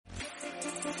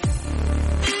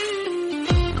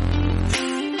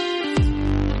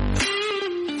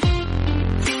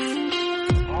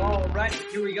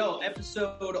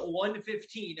episode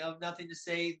 115 of Nothing to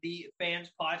Say, the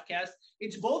Fans Podcast.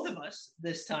 It's both of us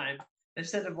this time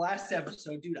instead of last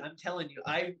episode. Dude, I'm telling you,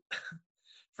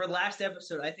 for last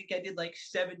episode, I think I did like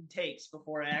 7 takes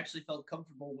before I actually felt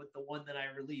comfortable with the one that I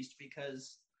released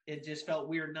because it just felt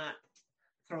weird not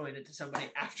throwing it to somebody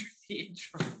after the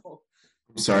intro.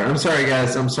 I'm sorry,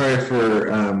 guys. I'm sorry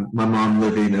for my mom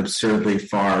living absurdly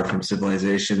far from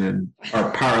civilization and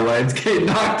our power lines getting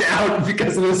knocked out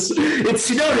because of this. It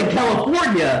snowed in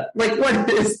California. Like, what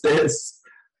is this?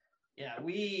 Yeah,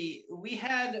 we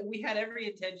had every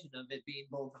intention of it being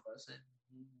both of us, and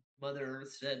Mother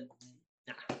Earth said,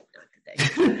 "Nah, not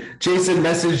today." Jason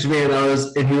messaged me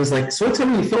and he was like, "So what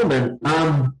time are you filming?"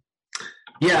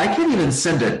 Yeah, I can't even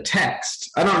send a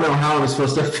text. I don't know how I was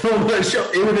supposed to film a show.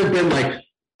 It would have been like,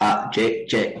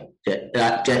 Jason. Yeah,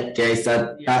 it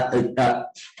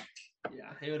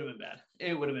would have been bad.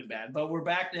 It would have been bad. But we're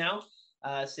back now.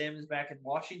 Sam is back in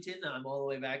Washington. I'm all the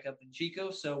way back up in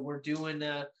Chico. So we're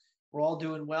all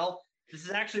doing well. This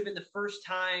has actually been the first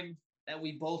time that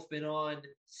we've both been on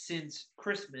since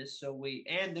Christmas.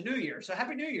 And the New Year. So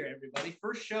Happy New Year, everybody.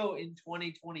 First show in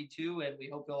 2022, and we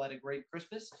hope you all had a great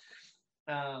Christmas.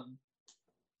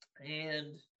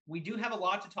 And we do have a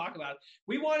lot to talk about.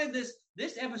 We wanted this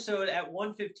episode at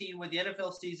 1:15 with the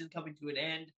NFL season coming to an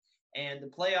end and the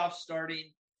playoffs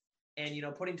starting and,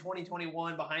 putting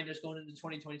 2021 behind us going into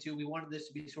 2022. We wanted this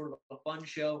to be sort of a fun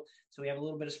show. So we have a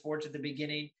little bit of sports at the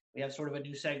beginning. We have sort of a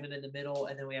new segment in the middle,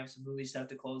 and then we have some movie stuff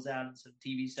to close out and some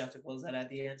TV stuff to close out at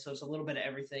the end. So it's a little bit of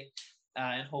everything.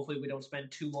 And hopefully we don't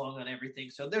spend too long on everything.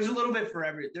 So there's a little bit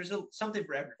something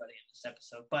for everybody in this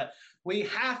episode. But we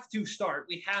have to start.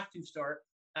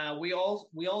 We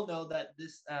all know that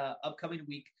this upcoming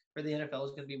week for the NFL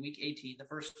is going to be week 18, the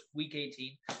first week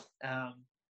 18.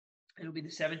 It'll be the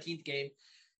 17th game.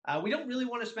 We don't really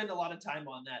want to spend a lot of time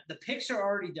on that. The picks are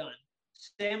already done.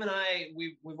 Sam and I,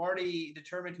 we've already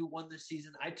determined who won this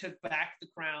season. I took back the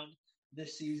crown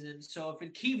this season. So if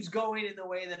it keeps going in the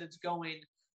way that it's going,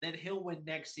 then he'll win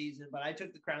next season. But I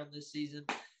took the crown this season.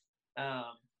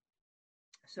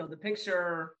 So the picks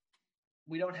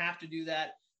we don't have to do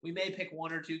that. We may pick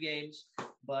 1 or 2 games,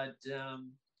 but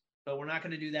we're not going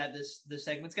to do that this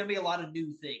segment. It's going to be a lot of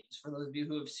new things for those of you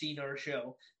who have seen our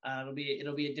show. It'll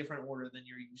be a different order than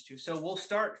you're used to. So we'll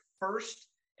start first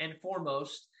and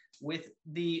foremost with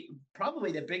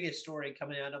probably the biggest story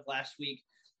coming out of last week,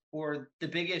 or the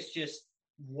biggest just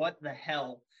what the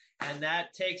hell. And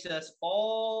that takes us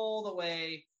all the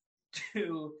way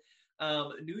to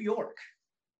New York.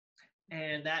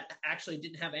 And that actually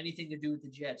didn't have anything to do with the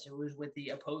Jets. It was with the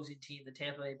opposing team, the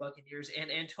Tampa Bay Buccaneers,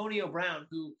 and Antonio Brown,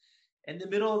 who in the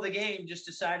middle of the game just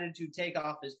decided to take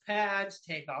off his pads,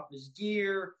 take off his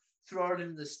gear, throw it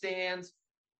into the stands,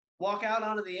 walk out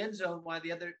onto the end zone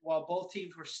while both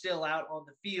teams were still out on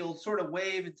the field, sort of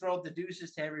wave and throw up the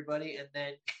deuces to everybody, and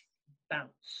then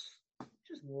bounce.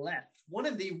 Just left. One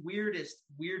of the weirdest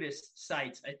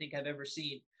sights I think I've ever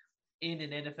seen in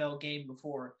an NFL game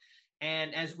before.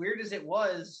 And as weird as it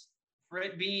was for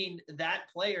it being that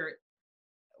player,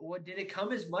 did it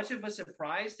come as much of a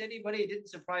surprise to anybody? It didn't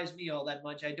surprise me all that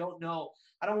much. I don't know.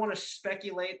 I don't want to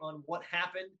speculate on what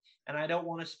happened, and I don't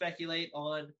want to speculate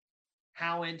on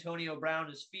how Antonio Brown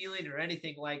is feeling or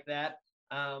anything like that.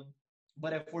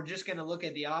 But if we're just going to look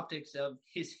at the optics of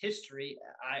his history,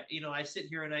 I sit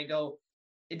here and I go,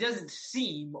 it doesn't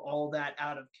seem all that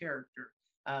out of character.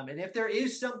 And if there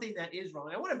is something that is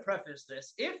wrong, I want to preface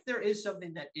this. If there is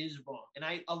something that is wrong,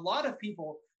 and a lot of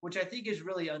people, which I think is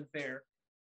really unfair,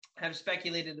 have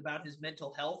speculated about his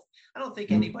mental health. I don't think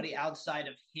anybody outside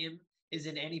of him is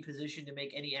in any position to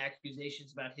make any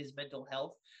accusations about his mental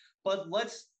health. But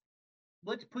let's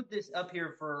put this up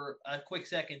here for a quick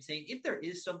second, saying if there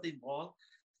is something wrong,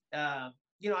 I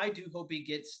do hope he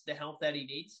gets the help that he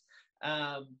needs.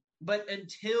 But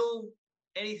until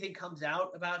anything comes out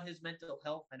about his mental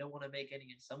health, I don't want to make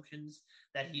any assumptions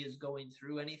that he is going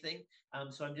through anything.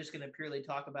 So I'm just going to purely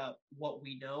talk about what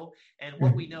we know. And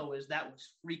what we know is that was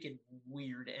freaking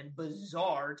weird and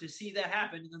bizarre to see that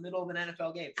happen in the middle of an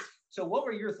NFL game. So what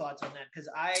were your thoughts on that? Because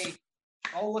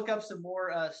I'll look up some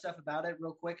more stuff about it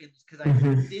real quick, because I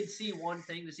did see one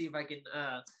thing to see if I can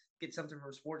get something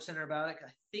from SportsCenter about it.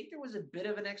 I think there was a bit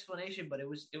of an explanation, but it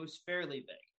was fairly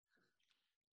vague.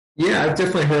 Yeah, I've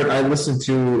definitely heard. I listened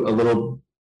to a little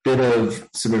bit of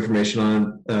some information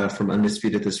on from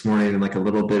Undisputed this morning, and like a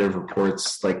little bit of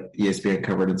reports like ESPN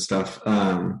covered and stuff.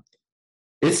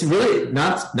 It's really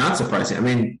not surprising. I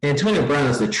mean, Antonio Brown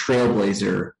is the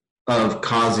trailblazer of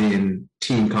causing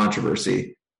team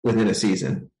controversy within a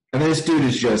season. I mean, this dude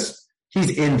is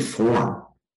he's in form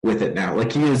with it now.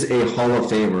 Like, he is a Hall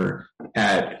of Famer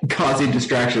at causing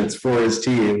distractions for his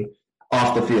team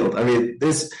off the field. I mean,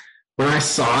 when I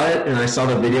saw it and I saw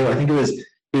the video, I think it was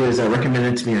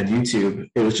recommended to me on YouTube.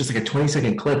 It was just like a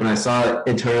 20-second clip, and I saw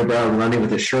Antonio Brown running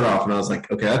with his shirt off, and I was like,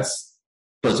 okay, that's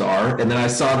bizarre. And then I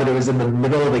saw that it was in the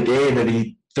middle of the game, and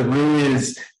he threw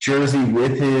his jersey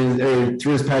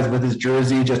threw his pads with his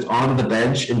jersey just onto the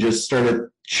bench and just started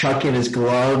chucking his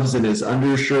gloves and his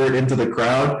undershirt into the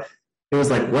crowd. It was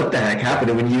like, what the heck happened?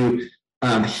 And when you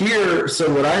hear,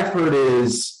 so what I've heard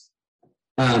is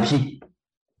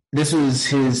this was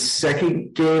his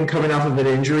second game coming off of an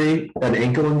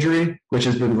ankle injury, which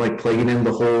has been like plaguing him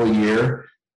the whole year.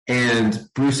 And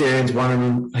Bruce Arians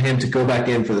wanted him to go back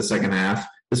in for the second half.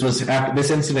 This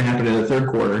incident happened in the third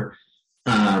quarter.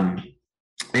 And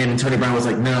Antonio Brown was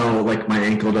like, no, like my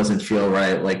ankle doesn't feel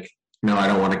right. Like, no, I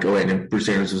don't want to go in. And Bruce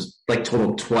Arians was like, told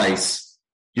him twice,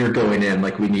 you're going in.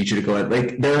 Like, we need you to go in.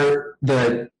 Like,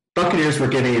 the Buccaneers were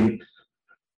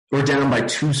down by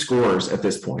 2 scores at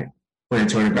this point when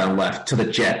Antonio Brown left to the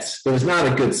Jets. It was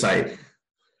not a good sight.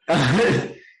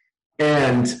 And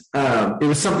it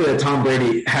was something that Tom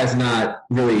Brady has not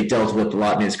really dealt with a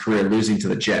lot in his career, losing to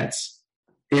the Jets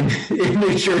in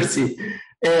New Jersey.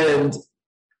 And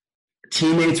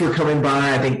teammates were coming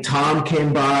by. I think Tom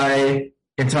came by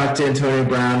and talked to Antonio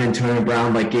Brown. Antonio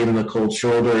Brown like gave him the cold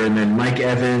shoulder, and then Mike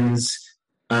Evans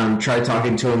tried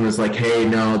talking to him, was like, hey,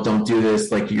 no, don't do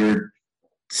this. Like,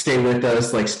 stay with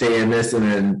us, like stay in this. And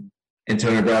then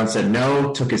Antonio Brown said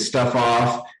no, took his stuff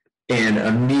off, and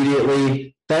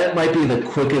immediately that might be the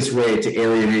quickest way to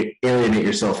alienate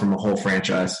yourself from a whole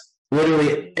franchise.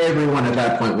 Literally everyone at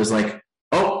that point was like,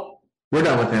 oh, we're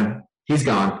done with him. He's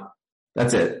gone.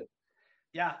 That's it.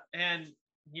 Yeah, and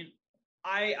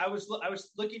I was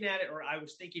looking at it, or I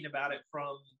was thinking about it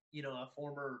from a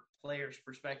former player's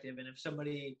perspective, and if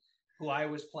somebody who I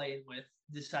was playing with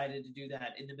decided to do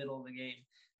that in the middle of the game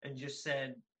and just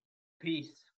said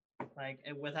peace, like,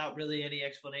 and without really any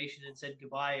explanation, and said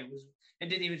goodbye, and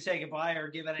didn't even say goodbye or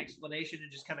give an explanation,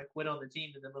 and just kind of quit on the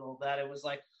team in the middle of that, it was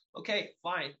like, okay,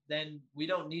 fine, then we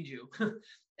don't need you,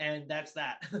 and that's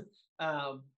that.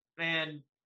 And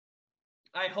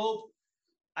I hope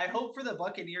for the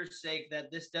Buccaneers' sake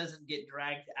that this doesn't get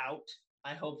dragged out.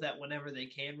 I hope that whenever they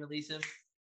can release him,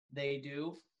 they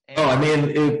do.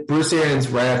 And Bruce Arians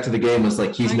right after the game was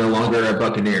like, he's no longer a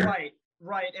Buccaneer.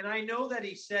 Right. And I know that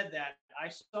he said that. I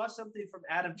saw something from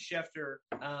Adam Schefter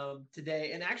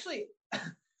today. And actually,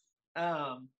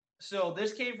 so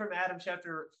this came from Adam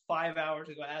Schefter 5 hours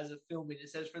ago as of filming. It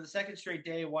says, for the second straight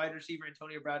day, wide receiver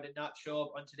Antonio Brown did not show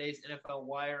up on today's NFL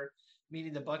Wire,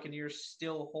 meaning the Buccaneers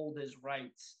still hold his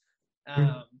rights,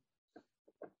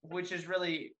 which is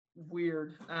really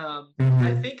weird.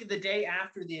 I think the day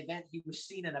after the event, he was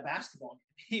seen at a basketball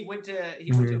game. He went to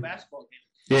a basketball game.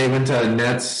 Yeah, he went to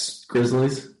Nets,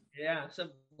 Grizzlies. Yeah,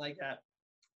 something like that.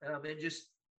 And just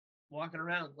walking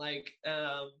around like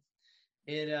for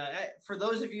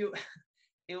those of you,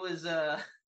 it was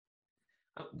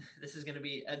this is going to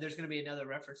be there's going to be another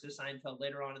reference to Seinfeld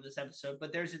later on in this episode,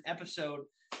 but there's an episode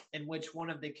in which one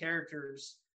of the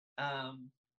characters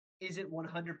isn't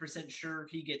 100% sure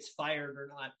if he gets fired or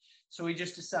not, so he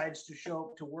just decides to show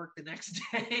up to work the next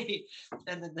day,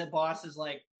 and then the boss is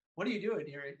like, what are you doing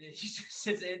here? And he just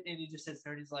sits there and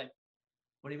he's like,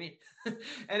 what do you mean?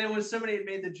 And it was somebody had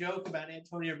made the joke about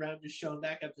Antonio Brown just showing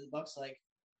back up to the Bucs like,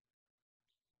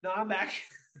 no, I'm back.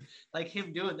 Like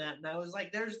him doing that. And I was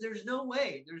like, there's no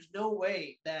way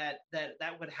that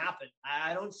would happen.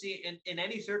 I don't see in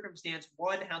any circumstance,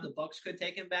 one, how the Bucs could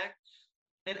take him back.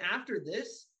 And after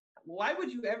this, why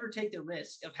would you ever take the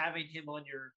risk of having him on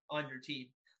your team?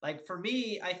 Like, for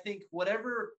me, I think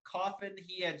whatever coffin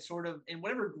he had sort of, in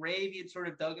whatever grave he had sort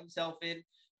of dug himself in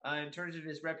terms of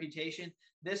his reputation,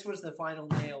 this was the final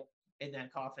nail in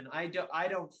that coffin. I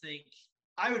don't think,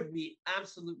 I would be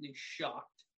absolutely shocked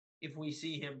if we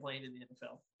see him playing in the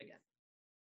NFL again.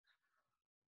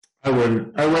 I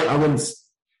wouldn't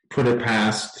put it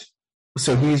past.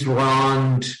 So he's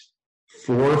wronged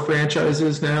 4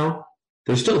 franchises now.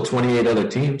 There's still 28 other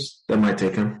teams that might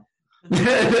take him.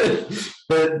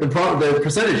 But the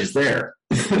percentage is there.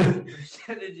 The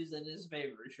percentage is in his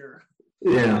favor, sure.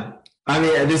 Yeah. I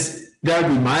mean, that would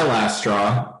be my last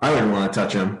straw. I wouldn't want to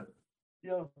touch him.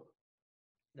 No.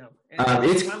 If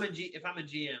I'm a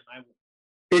GM, I would.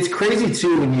 It's crazy,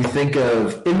 too, when you think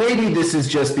of – and maybe this is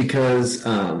just because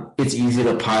it's easy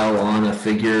to pile on a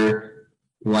figure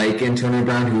like Antonio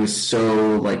Brown, who is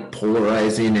so, like,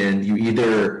 polarizing, and you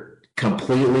either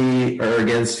completely are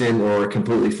against him or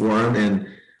completely for him. And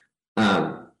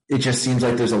it just seems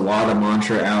like there's a lot of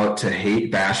mantra out to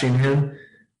hate bashing him.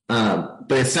 But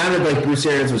but it sounded like Bruce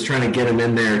Arians was trying to get him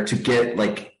in there to get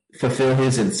fulfill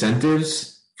his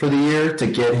incentives for the year, to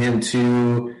get him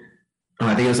to,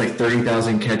 I think it was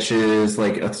 30,000 catches,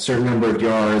 a certain number of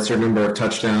yards, a certain number of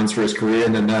touchdowns for his career,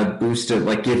 and then that boost it,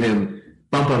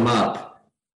 bump him up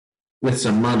with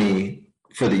some money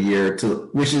for the year.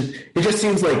 It just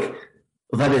seems like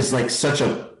that is such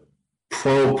a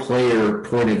pro player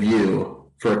point of view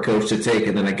for a coach to take,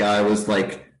 and then a guy was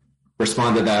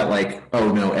respond to that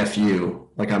oh no, F you,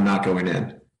 I'm not going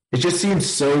in. It just seems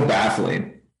so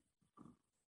baffling.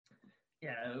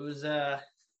 Yeah, it was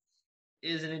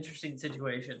is an interesting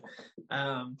situation.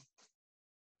 And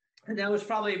that was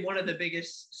probably one of the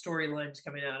biggest storylines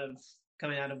coming out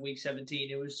of week 17.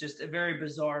 It was just a very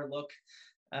bizarre look,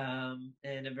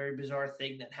 and a very bizarre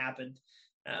thing that happened.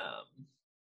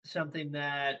 Something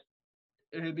that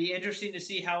it would be interesting to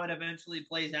see how it eventually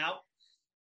plays out.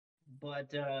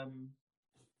 But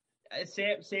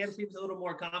Sam seems a little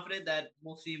more confident that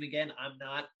we'll see him again. I'm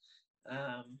not.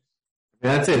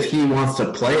 That's if he wants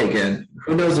to play again.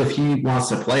 Who knows if he wants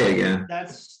to play again?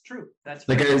 That's true. That's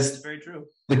very true.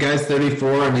 The guy's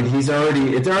 34. I mean,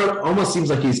 it almost seems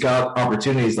like he's got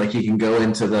opportunities. He can go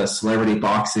into the celebrity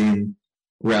boxing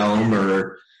realm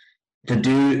or to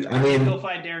do. I mean, go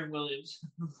find Darren Williams.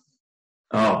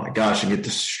 Oh my gosh, and get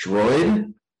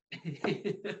destroyed.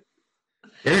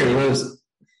 Darren Williams.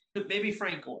 Maybe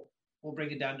Frank Gore. We'll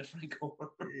bring it down to Frank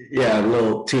Gore. Yeah, a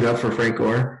little tune up for Frank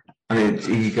Gore. I mean,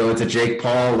 he could go into Jake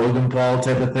Paul, Logan Paul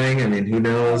type of thing. I mean, who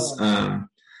knows?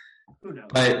 Who knows?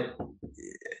 But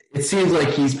it seems like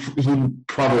he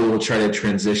probably will try to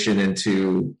transition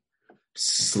into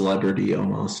celebrity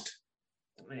almost.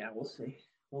 Yeah,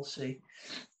 we'll see.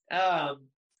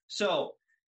 So,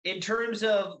 in terms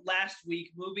of last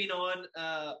week, moving on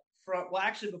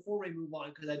before we move on,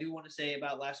 because I do want to say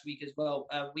about last week as well,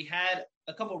 we had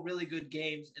a couple really good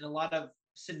games and a lot of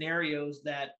scenarios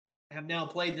that have now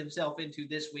played themselves into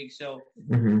this week. So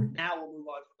now we'll move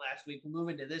on from last week. We'll move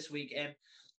into this week.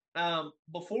 And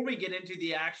before we get into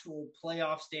the actual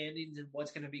playoff standings and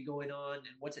what's going to be going on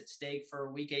and what's at stake for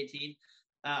week 18,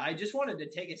 I just wanted to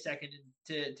take a second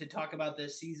to talk about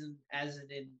this season as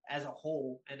a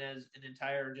whole and as an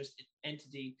entire just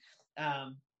entity.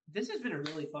 This has been a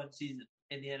really fun season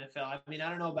in the NFL. I mean, I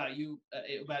don't know about you,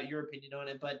 about your opinion on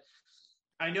it, but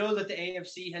I know that the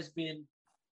AFC has been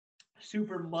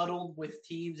super muddled with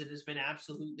teams and has been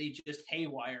absolutely just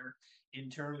haywire in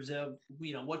terms of,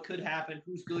 what could happen,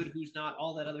 who's good, who's not,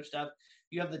 all that other stuff.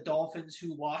 You have the Dolphins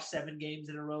who lost 7 games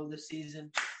in a row this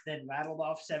season, then rattled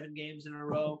off 7 games in a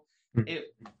row.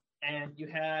 And you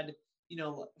had,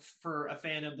 for a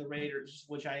fan of the Raiders,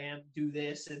 which I am, do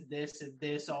this and this and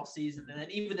this all season. And then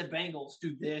even the Bengals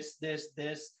do this.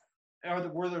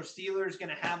 Were the Steelers going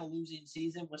to have a losing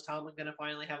season? Was Tomlin going to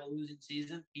finally have a losing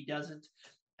season? He doesn't.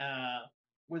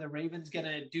 Were the Ravens going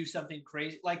to do something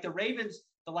crazy? Like the Ravens,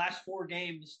 the last 4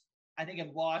 games, I think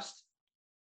have lost,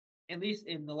 at least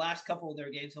in the last couple of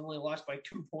their games, have only lost by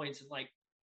 2 points in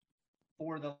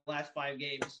 4 of the last 5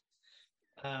 games.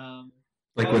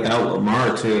 Without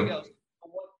Lamar too.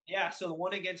 Yeah, so the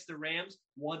one against the Rams,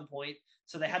 1 point.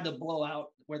 So they had the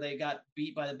blowout where they got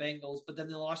beat by the Bengals, but then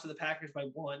they lost to the Packers by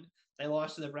 1. They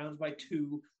lost to the Browns by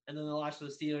 2, and then they lost to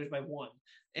the Steelers by 1.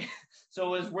 So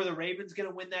were the Ravens going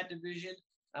to win that division?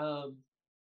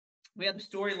 We had the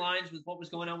storylines with what was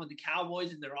going on with the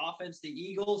Cowboys and their offense. The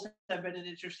Eagles have been an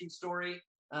interesting story.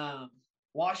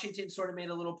 Washington sort of made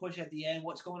a little push at the end.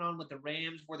 What's going on with the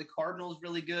Rams? Were the Cardinals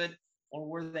really good or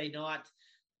were they not?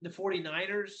 The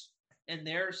 49ers and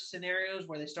their scenarios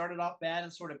where they started off bad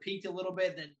and sort of peaked a little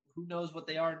bit, then who knows what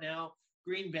they are now.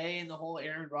 Green Bay and the whole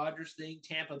Aaron Rodgers thing,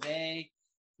 Tampa Bay,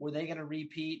 were they going to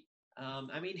repeat?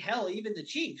 Hell, even the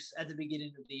Chiefs at the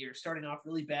beginning of the year, starting off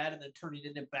really bad and then turning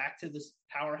into back to this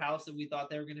powerhouse that we thought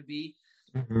they were going to be.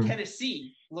 Mm-hmm.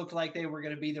 Tennessee looked like they were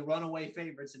going to be the runaway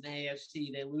favorites in the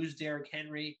AFC. They lose Derrick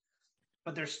Henry,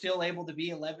 but they're still able to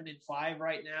be 11-5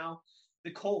 right now.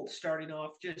 The Colts starting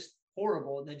off just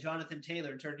horrible, and then Jonathan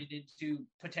Taylor turning into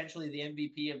potentially the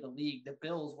MVP of the league. The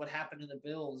Bills, what happened to the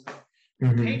Bills? The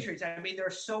Patriots, there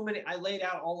are so many. I laid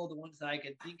out all of the ones that I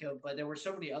could think of, but there were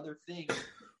so many other things.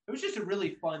 It was just a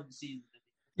really fun season.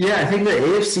 Yeah, I think the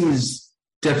AFC is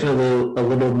definitely a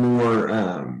little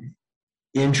more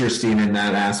interesting in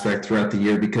that aspect throughout the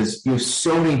year because you have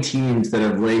so many teams that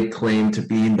have laid claim to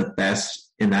being the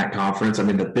best in that conference.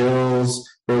 The Bills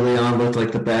early on looked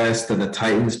like the best, and the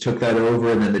Titans took that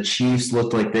over, and then the Chiefs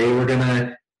looked like they were going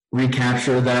to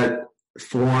recapture that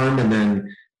form, and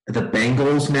then the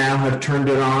Bengals now have turned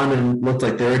it on and looked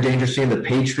like they're a dangerous team. The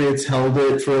Patriots held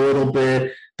it for a little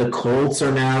bit. The Colts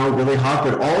are now really hot,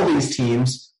 but all these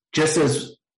teams, just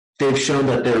as they've shown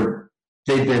that they're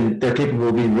capable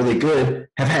of being really good,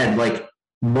 have had like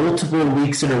multiple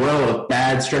weeks in a row of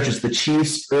bad stretches. The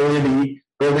Chiefs early in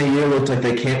the year looked like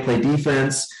they can't play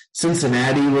defense.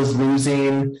 Cincinnati was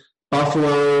losing.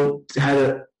 Buffalo had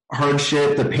a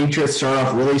hardship. The Patriots start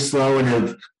off really slow and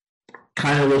have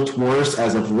kind of looked worse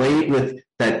as of late with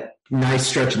that nice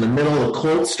stretch in the middle. The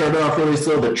Colts started off really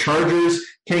slow. The Chargers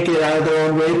can't get out of their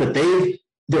own way, but the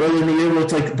early in the year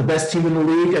looked like the best team in the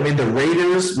league. I mean, the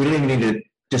Raiders, we don't even need to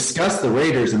discuss the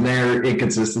Raiders and their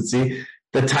inconsistency.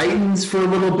 The Titans for a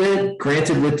little bit,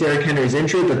 granted with Derrick Henry's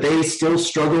injury, but they still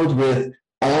struggled with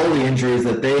all the injuries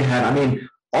that they had. I mean,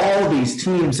 all these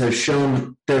teams have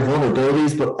shown their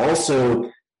vulnerabilities, but also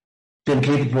been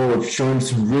capable of showing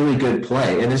some really good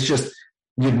play. And it's just,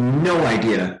 you have no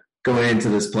idea going into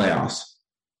this playoffs.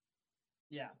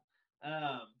 Yeah.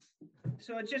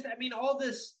 So it's just, I mean,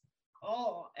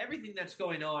 everything that's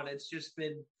going on,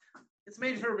 it's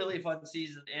made for a really fun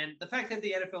season. And the fact that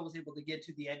the NFL was able to get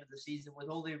to the end of the season with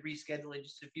only rescheduling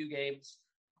just a few games,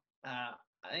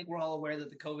 I think we're all aware that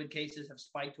the COVID cases have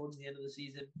spiked towards the end of the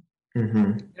season.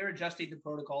 Mm-hmm. They're adjusting the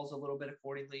protocols a little bit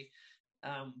accordingly.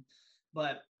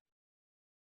 But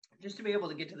just to be able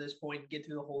to get to this point and get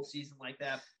through the whole season like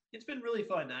that, it's been really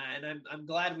fun. And I'm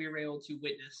glad we were able to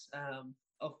witness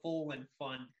a full and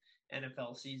fun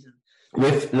NFL season.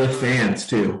 With fans,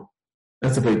 too.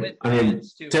 That's a big,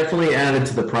 definitely added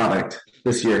to the product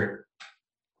this year.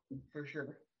 For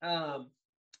sure.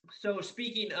 So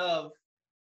speaking of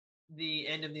the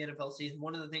end of the NFL season,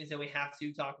 one of the things that we have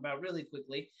to talk about really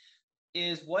quickly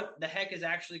is what the heck is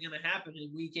actually going to happen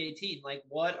in Week 18. Like,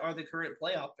 what are the current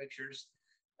playoff pictures?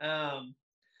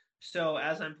 So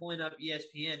as I'm pulling up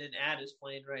ESPN, an ad is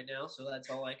playing right now, so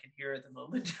that's all I can hear at the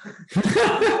moment.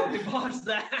 We pause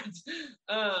that.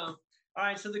 All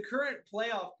right, so the current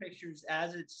playoff pictures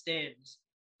as it stands.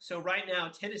 So right now,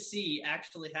 Tennessee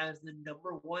actually has the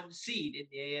number 1 seed in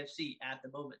the AFC at the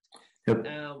moment. Yep.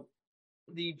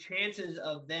 The chances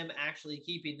of them actually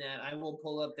keeping that, I will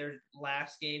pull up their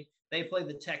last game. They play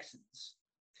the Texans.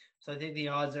 So I think the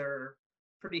odds are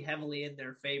pretty heavily in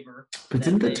their favor. But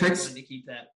didn't the Texans to keep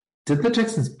that? Did the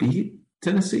Texans beat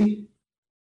Tennessee?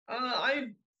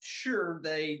 I'm sure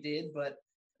they did, but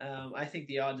I think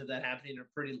the odds of that happening are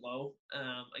pretty low.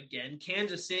 Again,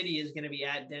 Kansas City is going to be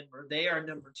at Denver. They are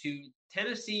number 2.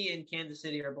 Tennessee and Kansas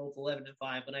City are both 11-5,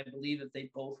 but I believe if they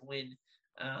both win,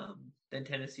 then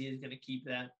Tennessee is going to keep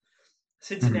that.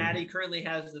 Cincinnati currently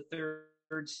has the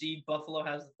 3rd seed. Buffalo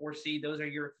has the 4th seed. Those are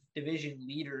your division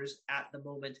leaders at the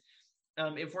moment.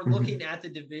 If we're looking at the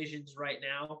divisions right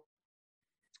now,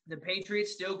 the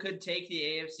Patriots still could take the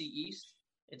AFC East.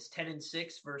 It's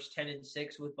 10-6 versus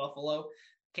 10-6 with Buffalo.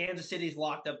 Kansas City's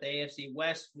locked up the AFC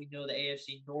West. We know the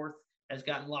AFC North has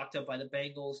gotten locked up by the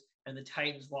Bengals, and the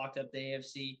Titans locked up the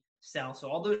AFC South. So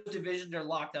all those divisions are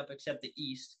locked up except the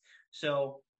East.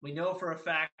 So we know for a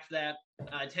fact that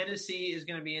Tennessee is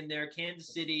going to be in there.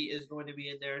 Kansas City is going to be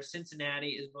in there.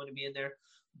 Cincinnati is going to be in there.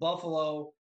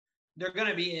 Buffalo, they're going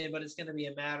to be in, but it's going to be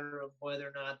a matter of whether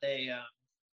or not they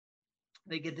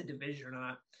get the division or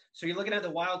not. So you're looking at the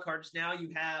wild cards now.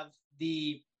 You have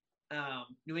the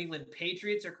New England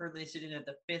Patriots are currently sitting at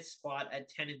the 5th spot at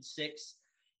 10-6.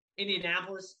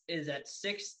 Indianapolis is at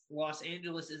 6th. Los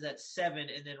Angeles is at 7,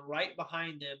 and then right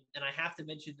behind them. And I have to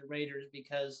mention the Raiders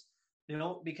because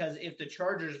if the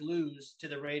Chargers lose to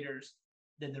the Raiders,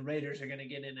 then the Raiders are going to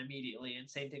get in immediately. And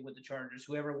same thing with the Chargers.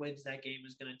 Whoever wins that game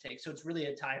is going to take. So it's really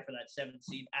a tie for that 7th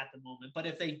seed at the moment. But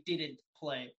if they didn't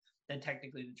play, then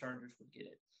technically the Chargers would get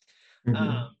it.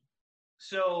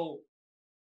 So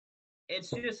it's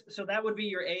just, so that would be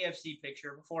your AFC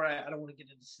picture. Before I don't want to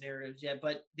get into scenarios yet,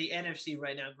 but the NFC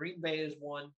right now, Green Bay is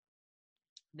 1.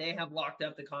 They have locked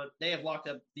up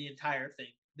the entire thing.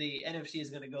 The NFC is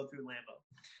going to go through Lambeau.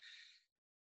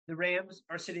 The Rams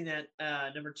are sitting at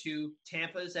number 2.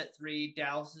 Tampa is at 3.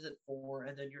 Dallas is at 4.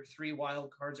 And then your 3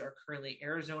 wild cards are currently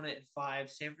Arizona at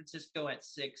 5, San Francisco at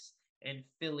 6, and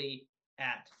Philly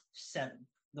at 7.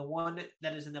 The one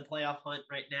that is in the playoff hunt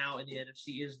right now in the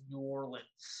NFC is New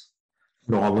Orleans.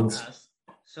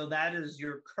 So that is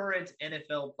your current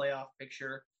NFL playoff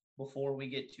picture before we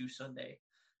get to Sunday.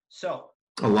 So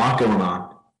a lot going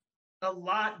on.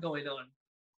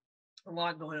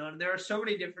 There are so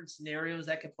many different scenarios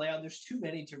that could play out. There's too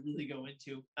many to really go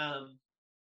into.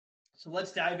 So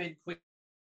let's dive in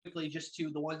quickly just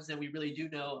to the ones that we really do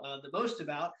know the most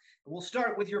about. And we'll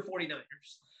start with your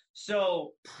 49ers.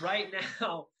 So right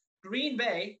now, Green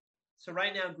Bay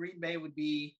would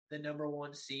be the number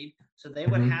 1 seed. So they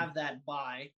would have that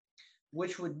bye,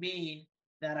 which would mean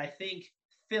that I think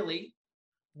Philly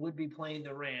would be playing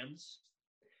the Rams.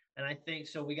 And I think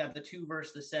so. We got the 2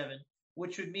 versus the 7,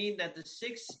 which would mean that the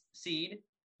 6 seed,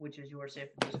 which is your San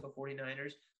Francisco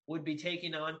 49ers, would be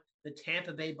taking on the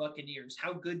Tampa Bay Buccaneers.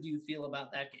 How good do you feel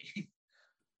about that game?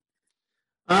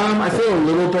 I feel a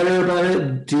little better about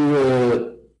it due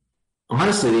to,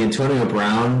 honestly, the Antonio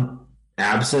Brown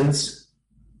absence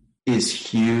is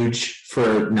huge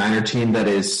for a Niner team that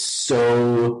has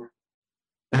so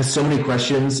many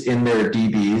questions in their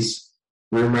DBs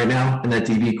room right now, in that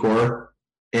DB core.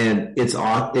 And that'd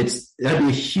be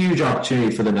a huge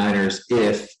opportunity for the Niners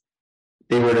if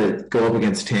they were to go up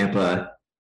against Tampa,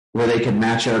 where they could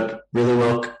match up really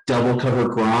well, double cover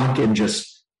Gronk, and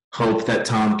just hope that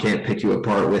Tom can't pick you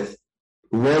apart with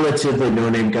relatively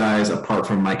no-name guys apart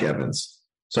from Mike Evans.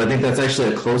 So I think that's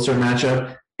actually a closer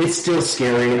matchup. It's still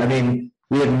scary. I mean,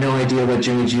 we have no idea what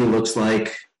Jimmy G looks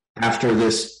like after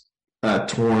this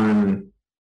torn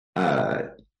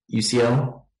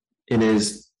UCL in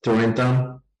his throwing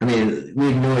thumb. I mean,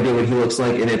 we have no idea what he looks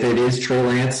like. And if it is Trey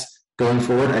Lance going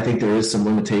forward, I think there is some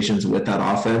limitations with that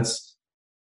offense.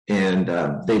 And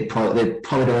they probably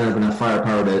don't have enough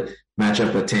firepower to match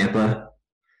up with Tampa.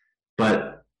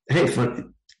 But, hey,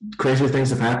 crazy things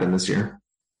have happened this year.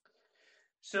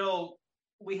 So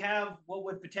we have what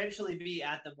would potentially be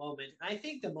at the moment, I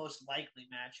think the most likely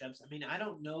matchups. I mean, I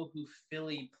don't know who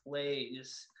Philly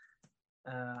plays.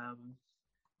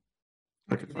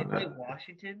 Did they play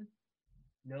Washington?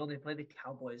 No, they play the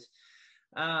Cowboys.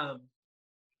 So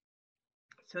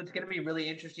it's going to be really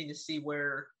interesting to see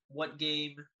what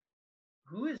game.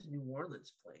 Who is New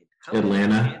Orleans playing?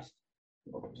 Atlanta.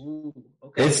 Ooh,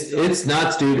 okay. It's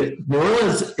nuts, dude. New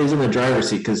Orleans is in the driver's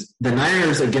seat because the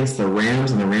Niners against the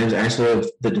Rams, and the Rams actually have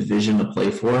the division to play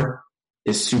for,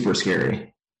 is super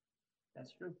scary.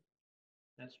 That's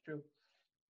true.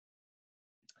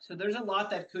 So there's a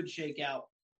lot that could shake out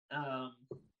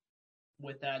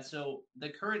with that. So the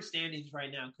current standings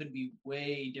right now could be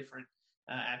way different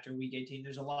after Week 18.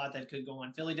 There's a lot that could go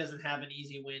on. Philly doesn't have an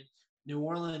easy win. New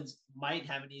Orleans might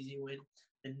have an easy win.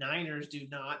 The Niners do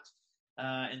not.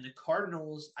 And the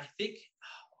Cardinals, I think,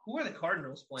 who are the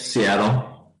Cardinals playing?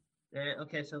 Seattle.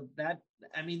 Okay, so that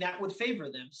would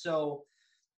favor them. So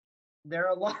there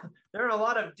are a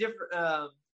lot of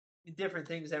different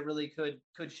things that really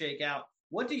could shake out.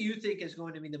 What do you think is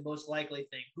going to be the most likely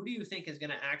thing? Who do you think is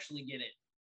going to actually get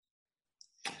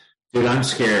in? Dude, I'm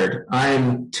scared.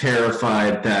 I'm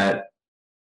terrified that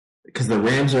because the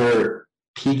Rams are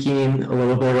peaking a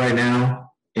little bit right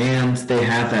now, and they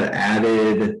have that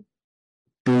added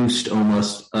boost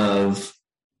almost of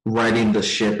riding the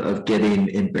ship of getting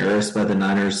embarrassed by the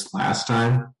Niners last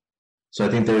time. So I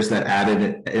think there's that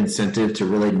added incentive to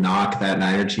really knock that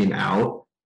Niner team out.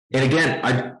 And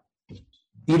again,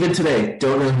 even today,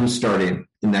 don't know who's starting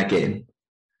in that game.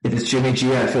 If it's Jimmy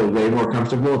G, I feel way more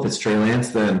comfortable. If it's Trey Lance,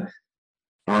 then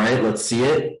all right, let's see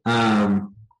it. I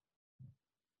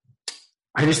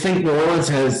just think New Orleans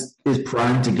is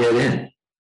primed to get in.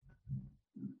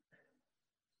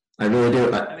 I really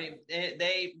do. I mean,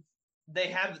 they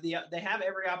have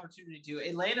every opportunity to.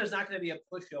 Atlanta's not going to be a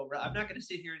pushover. I'm not going to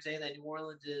sit here and say that New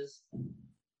Orleans is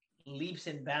leaps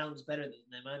and bounds better than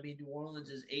them. I mean, New Orleans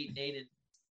is 8-8 and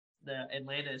the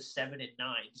Atlanta is 7-9.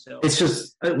 So it's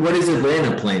just, what is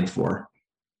Atlanta playing for?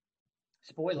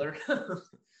 Spoiler.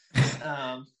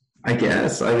 I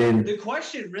guess. I mean, the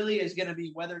question really is going to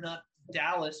be whether or not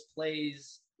Dallas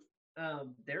plays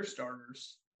their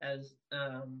starters as.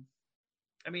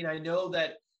 I mean, I know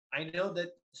that.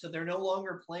 So they're no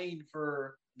longer playing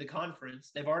for the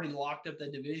conference. They've already locked up the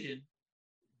division.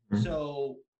 Mm-hmm.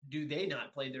 So do they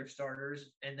not play their starters?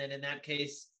 And then in that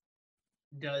case,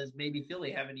 does maybe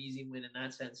Philly have an easy win in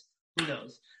that sense? Who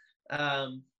knows?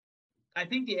 I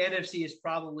think the NFC is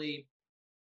probably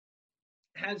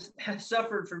has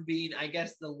suffered from being, I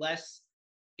guess, the less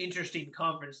interesting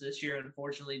conference this year,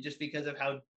 unfortunately, just because of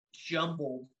how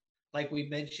jumbled, like we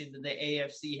mentioned, the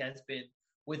AFC has been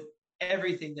with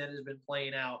everything that has been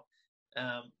playing out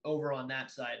over on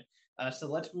that side. So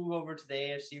let's move over to the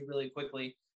AFC really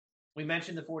quickly. We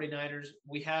mentioned the 49ers.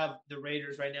 We have the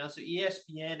Raiders right now. So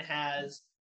ESPN has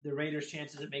the Raiders'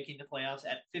 chances of making the playoffs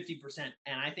at 50%,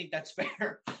 and I think that's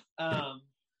fair.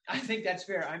 I think that's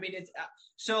fair. I mean,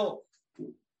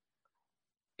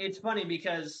 it's funny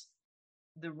because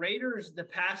the Raiders, the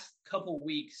past couple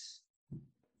weeks,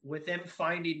 with them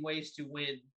finding ways to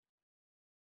win,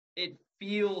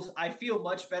 I feel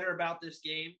much better about this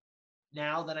game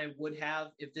now than I would have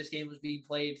if this game was being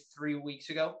played 3 weeks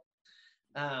ago.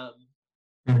 But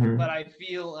I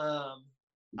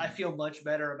feel much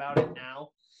better about it now,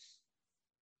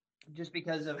 just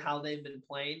because of how they've been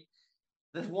playing.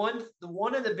 One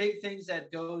of the big things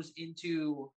that goes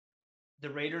into the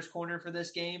Raiders' corner for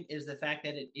this game is the fact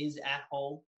that it is at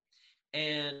home.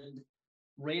 And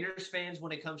Raiders fans,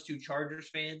 when it comes to Chargers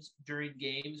fans during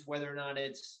games, whether or not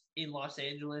it's in Los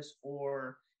Angeles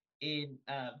or in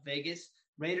Vegas,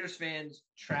 Raiders fans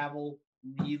travel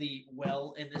really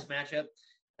well in this matchup.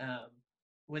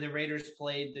 When the Raiders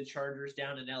played the Chargers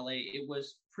down in LA, it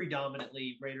was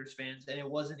predominantly Raiders fans, and it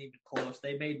wasn't even close.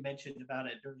 They made mention about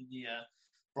it during the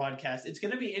broadcast. It's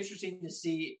going to be interesting to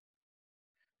see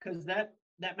because that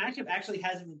matchup actually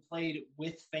hasn't been played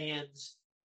with fans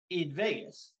in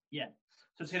Vegas yet.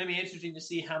 So it's going to be interesting to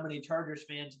see how many Chargers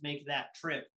fans make that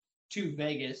trip to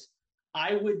Vegas.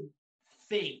 I would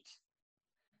think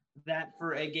that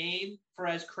for a game, for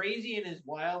as crazy and as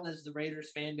wild as the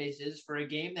Raiders fan base is, for a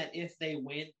game that if they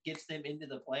win gets them into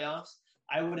the playoffs,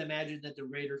 I would imagine that the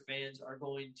Raider fans are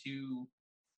going to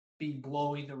be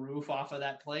blowing the roof off of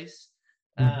that place.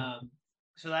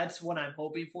 So that's what I'm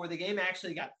hoping for. The game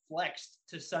actually got flexed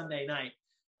to Sunday night,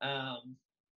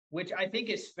 which I think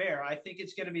is fair. I think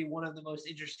it's going to be one of the most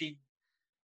interesting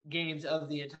games of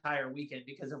the entire weekend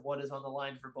because of what is on the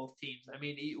line for both teams. I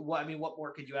mean, what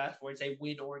more could you ask for? It's a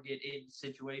win or get in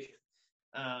situation.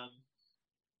 A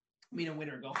win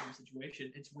or go home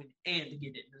situation. It's win and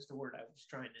get in is the word I was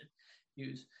trying to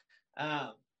use.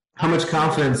 How much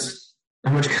confidence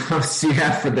do you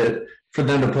have for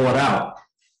them to pull it out?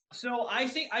 So I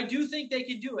do think they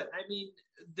can do it. I mean,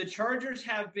 the Chargers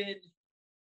have been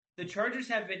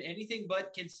anything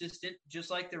but consistent,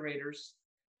 just like the Raiders.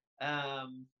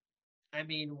 1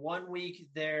 week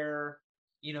they're,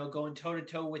 going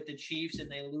toe-to-toe with the Chiefs and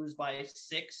they lose by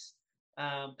 6.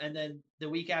 And then the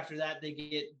week after that, they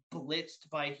get blitzed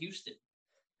by Houston.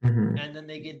 Mm-hmm. And then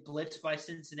they get blitzed by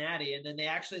Cincinnati. And then they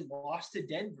actually lost to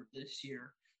Denver this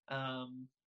year,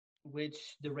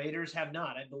 which the Raiders have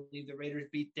not. I believe the Raiders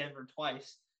beat Denver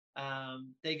twice.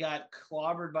 They got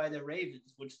clobbered by the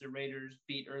Ravens, which the Raiders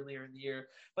beat earlier in the year.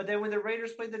 But then when the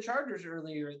Raiders played the Chargers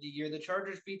earlier in the year, the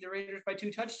Chargers beat the Raiders by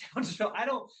 2 touchdowns. So I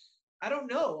don't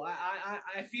know.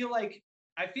 I feel like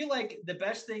the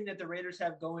best thing that the Raiders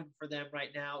have going for them right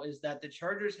now is that the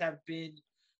Chargers have been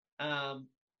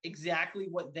exactly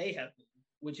what they have been,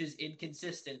 which is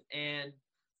inconsistent. And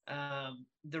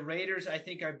the Raiders, I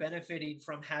think, are benefiting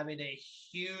from having a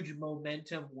huge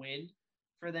momentum win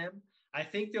for them. I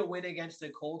think the win against the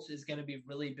Colts is going to be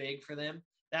really big for them.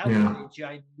 That was a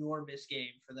ginormous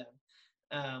game for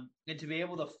them. And to be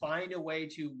able to find a way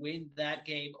to win that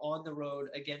game on the road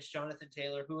against Jonathan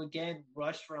Taylor, who, again,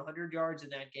 rushed for 100 yards in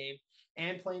that game,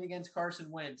 and playing against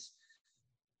Carson Wentz,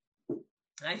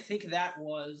 I think that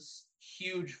was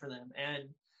huge for them. And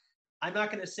I'm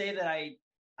not going to say that I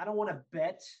don't want to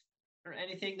bet or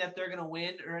anything that they're going to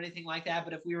win or anything like that,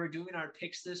 but if we were doing our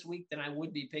picks this week, then I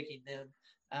would be picking them.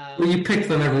 Well, you pick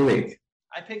them every week.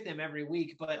 I pick them every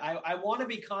week, but I want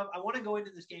to I want to go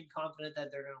into this game confident that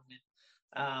they're going to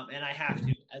win, and I have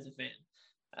to as a fan.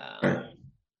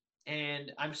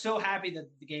 And I'm so happy that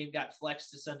the game got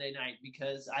flexed to Sunday night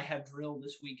because I have drill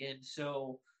this weekend.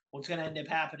 So what's going to end up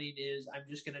happening is I'm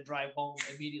just going to drive home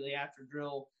immediately after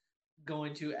drill,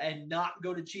 and not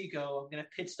go to Chico. I'm going to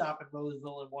pit stop in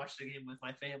Roseville and watch the game with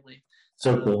my family.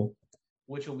 So cool.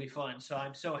 Which will be fun. So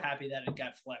I'm so happy that it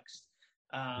got flexed.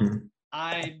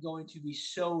 I'm going to be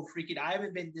so freaking. I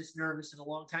haven't been this nervous in a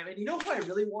long time. And you know who I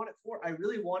really want it for? I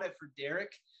really want it for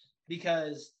Derek,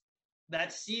 because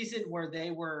that season where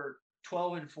they were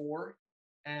 12-4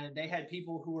 and they had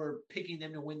people who were picking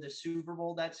them to win the Super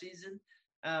Bowl that season.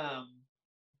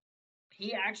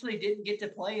 He actually didn't get to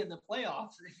play in the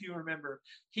playoffs, if you remember.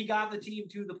 He got the team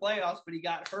to the playoffs, but he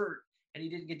got hurt and he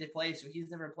didn't get to play. So he's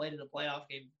never played in a playoff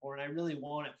game before. And I really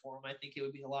want it for him. I think it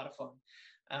would be a lot of fun.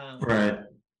 Right.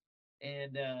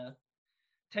 And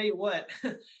tell you what,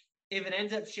 if it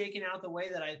ends up shaking out the way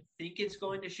that I think it's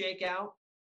going to shake out,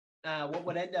 what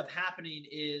would end up happening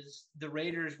is the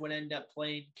Raiders would end up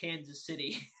playing Kansas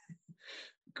City,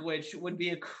 which would be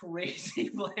a crazy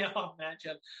playoff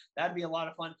matchup. That'd be a lot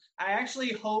of fun. I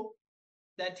actually hope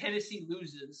that Tennessee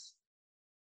loses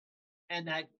and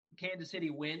that Kansas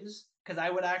City wins, because I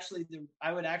would actually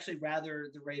rather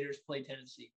the Raiders play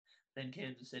Tennessee than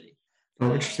Kansas City.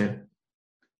 Oh, interesting.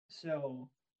 So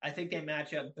I think they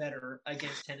match up better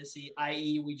against Tennessee,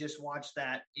 i.e. we just watched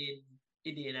that in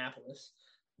Indianapolis.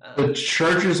 The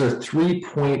Chargers are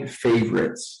 3-point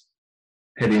favorites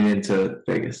heading into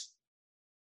Vegas.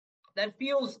 That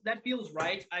feels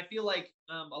right. I feel like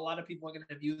a lot of people are going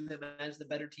to view them as the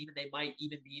better team, and they might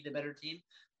even be the better team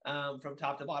from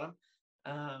top to bottom.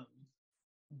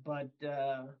 But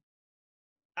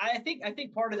I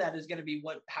think part of that is going to be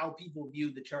how people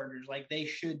view the Chargers. Like, they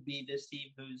should be this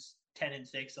team who's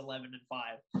 10-6,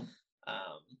 11-5.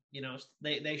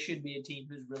 They should be a team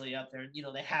who's really out there.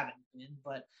 They haven't been,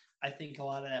 but I think a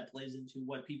lot of that plays into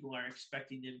what people are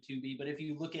expecting them to be. But if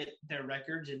you look at their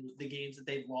records and the games that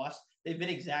they've lost, they've been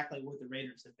exactly what the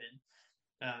Raiders have been.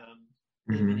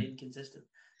 They've been inconsistent.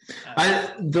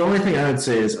 The only thing I would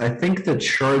say is I think the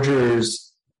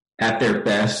Chargers at their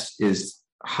best is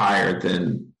higher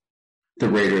than the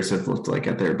Raiders have looked like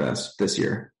at their best this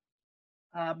year.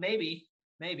 Maybe.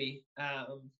 I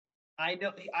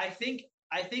think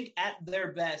at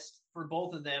their best for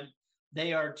both of them,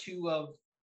 they are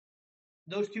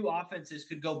those two offenses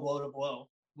could go blow to blow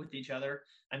with each other.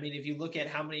 I mean, if you look at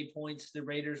how many points the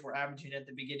Raiders were averaging at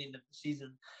the beginning of the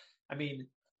season, I mean,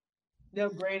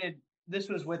 granted, this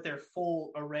was with their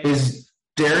full array. Is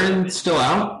Darren still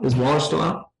out? Is Waller still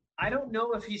out? I don't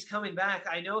know if he's coming back.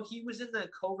 I know he was in the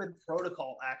COVID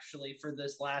protocol actually for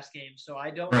this last game, so I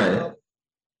don't know.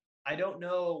 I don't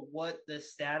know what the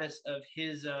status of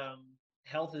his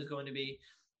health is going to be.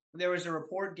 There was a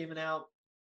report given out.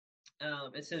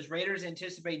 It says Raiders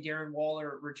anticipate Darren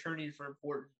Waller returning for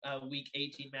important Week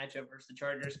 18 matchup versus the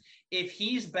Chargers. If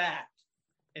he is back,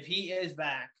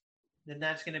 then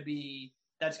that's going to be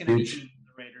huge for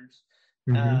the Raiders.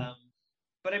 Mm-hmm.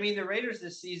 But I mean, the Raiders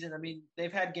this season, I mean,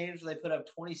 they've had games where they put up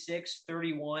 26,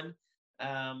 31,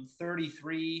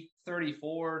 33,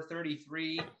 34,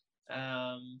 33,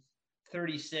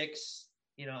 36.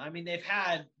 I mean, they've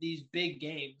had these big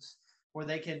games where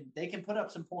they can put up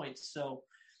some points. So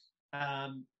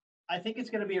I think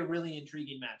it's going to be a really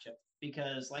intriguing matchup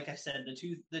because, like I said, the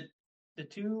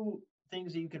two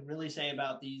things that you can really say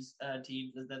about these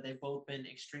teams is that they've both been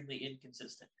extremely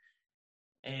inconsistent.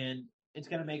 And it's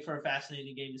going to make for a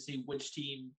fascinating game to see which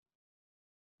team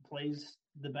plays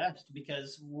the best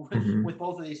because with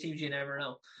both of these teams, you never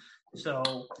know.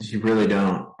 So you really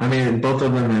don't. I mean, both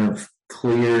of them have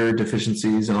clear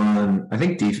deficiencies on, I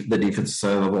think, the defensive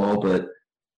side of the ball, but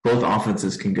both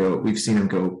offenses can go. We've seen them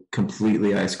go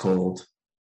completely ice cold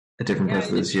at different parts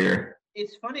of this year.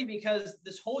 It's funny because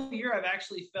this whole year I've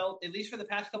actually felt, at least for the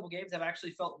past couple games, I've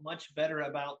actually felt much better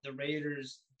about the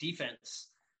Raiders' defense.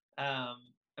 I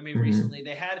mean, recently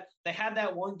they had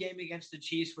that one game against the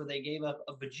Chiefs where they gave up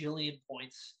a bajillion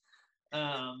points.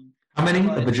 How many?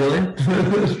 A bajillion?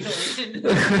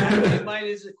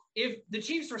 If the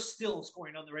Chiefs were still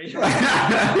scoring on the Raiders.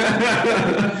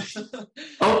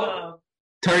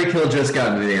 Tyreek Hill just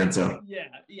got into the end zone.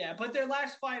 Yeah. But their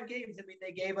last 5 games, I mean,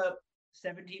 they gave up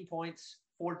 17 points,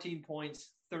 14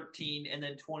 points, 13, and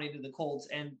then 20 to the Colts.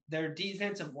 And their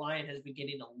defensive line has been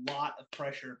getting a lot of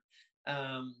pressure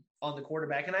on the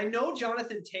quarterback. And I know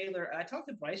Jonathan Taylor, I talked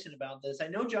to Bryson about this. I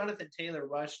know Jonathan Taylor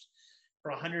rushed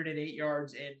for 108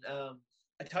 yards and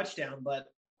a touchdown. But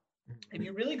if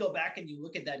you really go back and you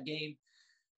look at that game,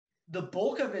 the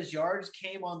bulk of his yards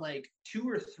came on like 2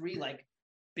 or 3 like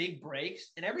big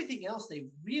breaks, and everything else they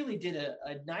really did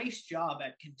a nice job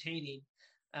at containing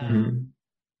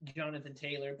Jonathan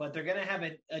Taylor. But they're going to have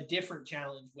a different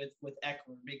challenge with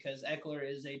Eckler because Eckler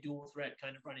is a dual threat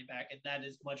kind of running back, and that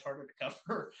is much harder to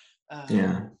cover.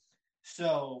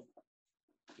 So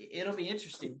it'll be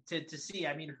interesting to see.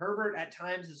 I mean, Herbert at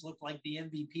times has looked like the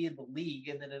MVP of the league,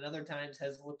 and then at other times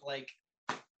has looked like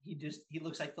he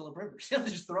looks like Phillip Rivers. He'll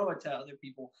just throw it to other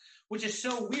people, which is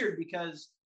so weird because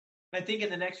I think in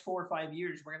the next 4 or 5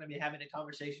 years, we're going to be having a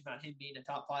conversation about him being a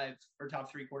top 5 or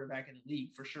top 3 quarterback in the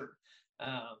league for sure.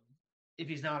 If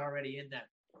he's not already in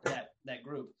that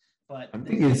group, but I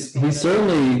think he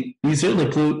certainly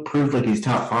proved like he's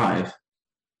top 5.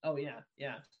 Oh yeah.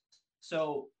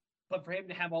 So, but for him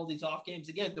to have all these off games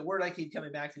again, the word I keep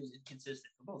coming back to is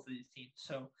inconsistent for both of these teams.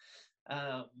 So,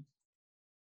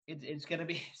 it's going to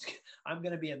be. I'm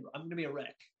going to be a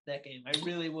wreck that game. I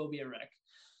really will be a wreck.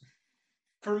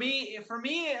 For me, and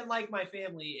like my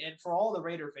family, and for all the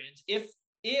Raider fans,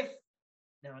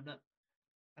 now I'm not.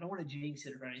 I don't want to jinx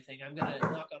it or anything. I'm gonna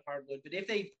knock on hardwood. But if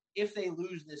they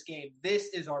lose this game, this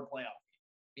is our playoff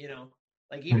game.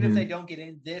 Like even if they don't get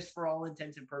in, this for all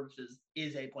intents and purposes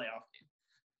is a playoff game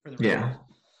for the Raiders. Yeah.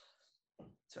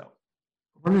 So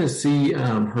I wanted to see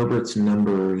Herbert's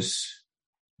numbers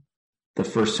the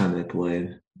first time they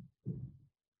played.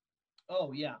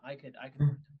 Oh yeah, I could. I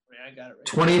got it right.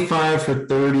 25 for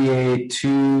 38,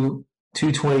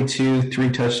 222, 3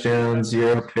 touchdowns,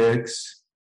 0 picks.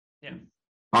 Yeah.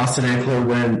 Austin Eckler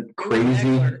went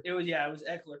crazy. It was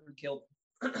Eckler who killed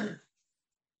him.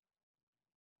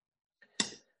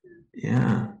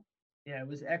 Yeah. Yeah, it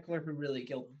was Eckler who really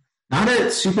killed him. Not a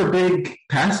super big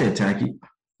passing attack.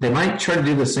 They might try to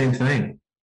do the same thing.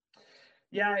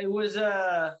 Yeah, it was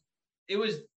Derek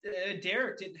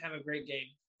didn't have a great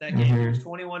game. that game. He was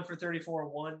 21 for 34,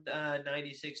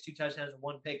 196, 2 touchdowns, and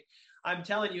 1 pick. I'm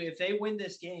telling you, if they win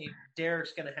this game,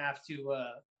 Derek's going to have to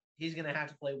he's going to have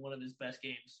to play one of his best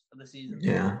games of the season.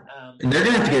 Yeah. And they're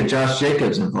going to have to get Josh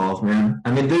Jacobs involved, man.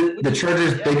 I mean, the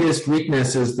Chargers' biggest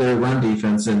weakness is their run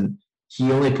defense, and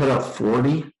he only put up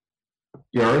 40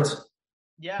 yards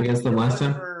against them last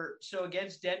time. So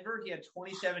against Denver, he had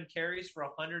 27 carries for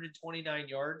 129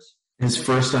 yards. His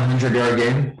first 100-yard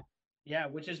game? Yeah,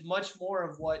 which is much more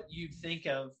of what you'd think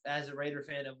of as a Raider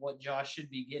fan of what Josh should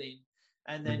be getting.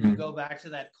 And then you go back to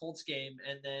that Colts game,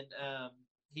 and then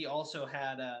he also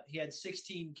had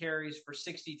 16 carries for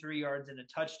 63 yards and a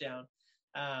touchdown.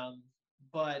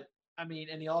 But I mean,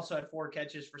 and he also had 4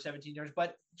 catches for 17 yards.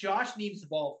 But Josh needs the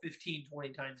ball 15, 20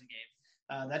 times a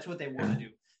game. That's what they want to do.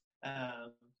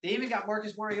 They even got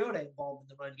Marcus Mariota involved in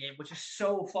the run game, which is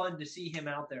so fun to see him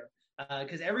out there.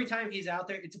 Because every time he's out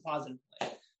there, it's a positive play.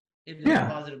 It is a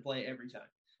positive play every time.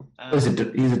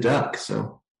 He's a duck,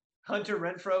 so. Hunter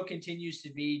Renfrow continues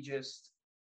to be just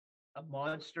a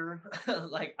monster.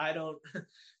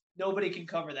 Nobody can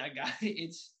cover that guy.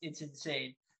 It's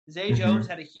insane. Zay Jones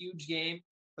had a huge game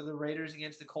for the Raiders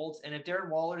against the Colts, and if Darren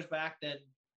Waller's back, then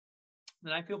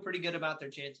I feel pretty good about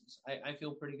their chances. I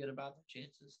feel pretty good about their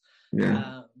chances.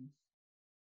 Yeah.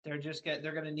 They're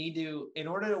going to need to, in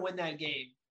order to win that game,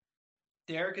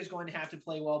 Derek is going to have to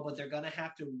play well, but they're going to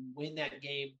have to win that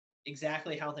game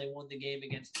exactly how they won the game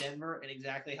against Denver and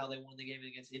exactly how they won the game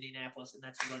against Indianapolis, and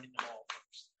that's running the ball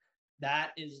first.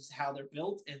 That is how they're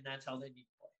built, and that's how they need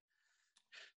to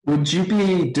play. Would you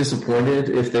be disappointed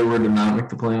if they were to not make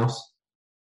the playoffs?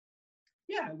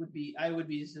 Yeah, I would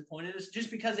be disappointed. It's just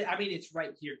because it's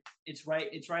right here. It's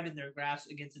right in their grasp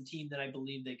against a team that I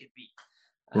believe they could beat.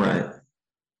 Right.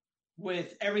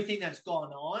 With everything that's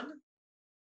gone on,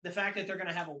 the fact that they're going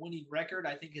to have a winning record,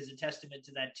 I think, is a testament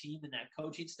to that team and that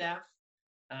coaching staff.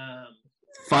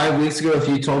 5 weeks ago, if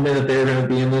you told me that they were going to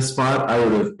be in this spot, I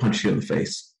would have punched you in the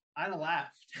face. I'd have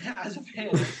laughed. As a fan,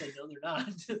 I'd say, no, they're not.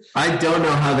 I don't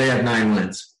know how they have 9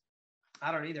 wins.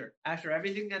 I don't either. After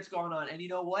everything that's gone on. And you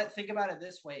know what? Think about it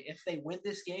this way. If they win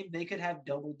this game, they could have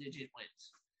double-digit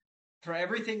wins for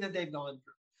everything that they've gone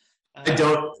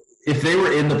through. If they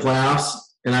were in the playoffs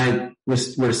and I were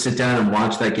to sit down and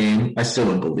watch that game, I still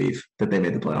wouldn't believe that they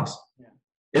made the playoffs. Yeah.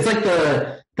 It's like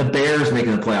the Bears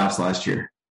making the playoffs last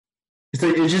year. It's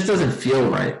like, it just doesn't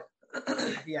feel right.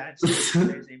 Yeah, it's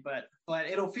crazy, but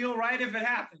it'll feel right if it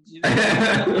happens. You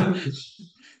know?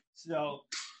 So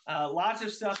lots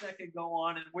of stuff that could go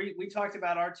on, and we talked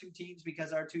about our two teams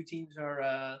because our two teams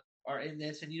are in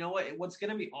this. And you know what? What's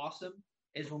going to be awesome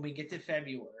is when we get to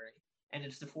February and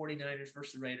it's the 49ers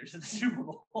versus the Raiders in the Super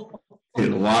Bowl.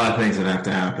 Dude, a lot of things would have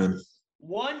to happen.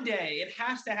 One day, it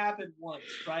has to happen once,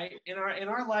 right? In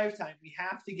our lifetime, we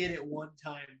have to get it one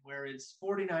time where it's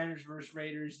 49ers versus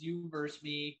Raiders, you versus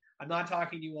me. I'm not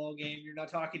talking to you all game. You're not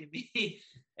talking to me.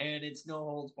 And it's no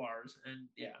holds bars. And,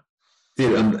 yeah.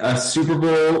 Dude, a Super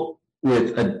Bowl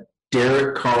with a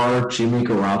Derek Carr, Jimmy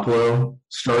Garoppolo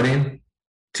starting,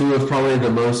 2 of probably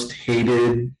the most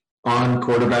hated on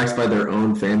quarterbacks by their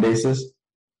own fan bases.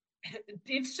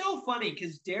 It's so funny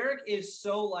because Derek is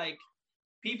so,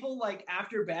 people,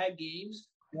 after bad games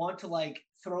want to,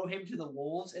 throw him to the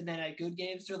wolves, and then at good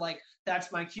games, they're like,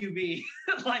 that's my QB.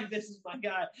 This is my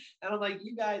guy. And I'm like,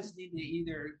 you guys need to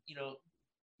either,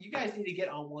 you guys need to get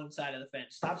on one side of the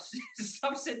fence.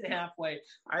 Stop sitting halfway.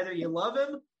 Either you love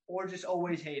him or just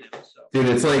always hate him. So. Dude,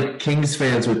 it's like Kings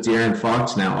fans with De'Aaron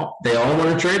Fox now. They all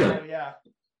want to trade him.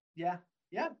 Yeah.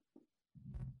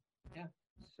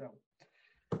 So,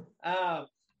 all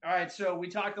right. So we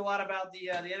talked a lot about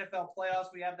the NFL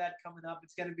playoffs. We have that coming up.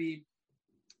 It's going to be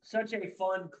such a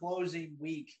fun closing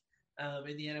week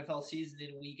in the NFL season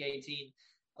in Week 18.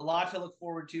 A lot to look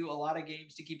forward to, a lot of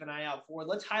games to keep an eye out for.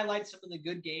 Let's highlight some of the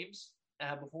good games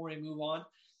before we move on.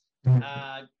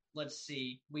 Let's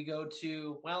see. We go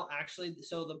to,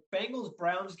 so the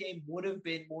Bengals-Browns game would have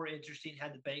been more interesting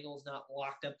had the Bengals not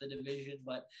locked up the division,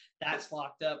 but that's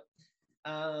locked up.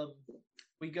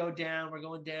 We're going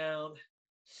down.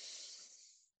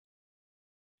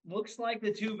 Looks like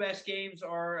the 2 best games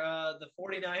are the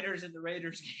 49ers and the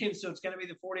Raiders game. So it's going to be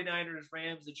the 49ers,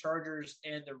 Rams, the Chargers,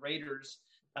 and the Raiders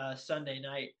Sunday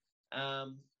night.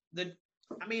 So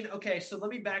let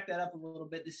me back that up a little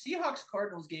bit. The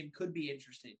Seahawks-Cardinals game could be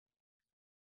interesting.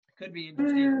 It's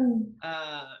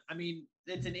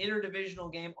an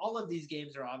interdivisional game. All of these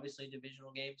games are obviously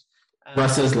divisional games.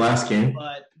 Russ's last game.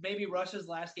 But maybe Russ's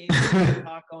last game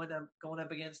going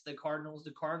up against the Cardinals.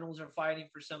 The Cardinals are fighting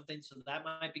for something, so that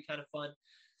might be kind of fun.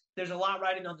 There's a lot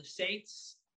riding on the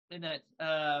Saints in that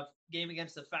game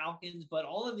against the Falcons, but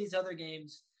all of these other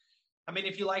games, I mean,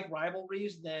 if you like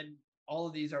rivalries, then all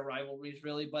of these are rivalries,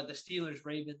 really. But the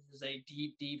Steelers-Ravens is a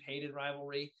deep, deep hated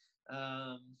rivalry.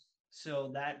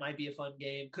 So that might be a fun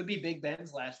game. Could be Big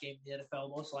Ben's last game in the NFL.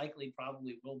 Most likely,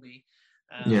 probably will be.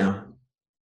 Yeah.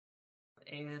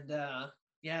 And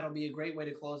it'll be a great way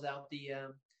to close out the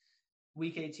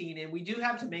Week 18. And we do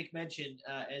have to make mention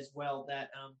as well that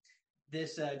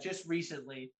this just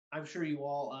recently, I'm sure you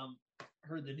all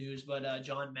heard the news, but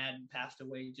John Madden passed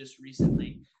away just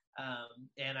recently.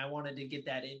 And I wanted to get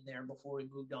that in there before we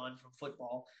moved on from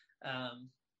football.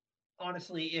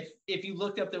 Honestly, if you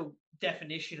looked up the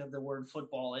definition of the word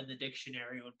football in the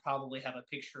dictionary, it would probably have a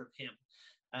picture of him.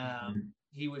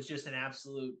 He was just an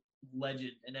absolute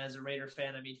legend. And as a Raider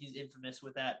fan, I mean, he's infamous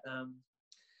with that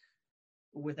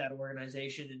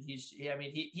organization. And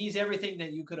he's everything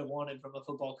that you could have wanted from a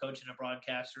football coach and a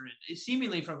broadcaster, and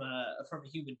seemingly from a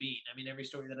human being. I mean, every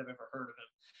story that I've ever heard of him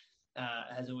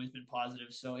has always been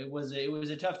positive. So it was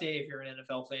a tough day if you're an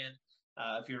NFL fan,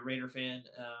 if you're a Raider fan,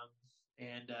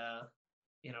 and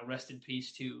rest in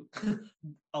peace to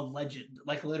a legend,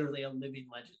 like literally a living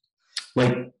legend.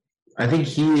 Like, I think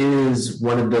he is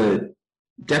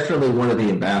definitely one of the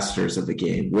ambassadors of the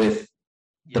game, with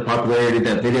the popularity of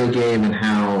that video game and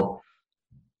how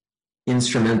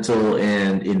instrumental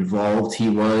and involved he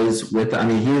was with. I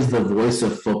mean, he is the voice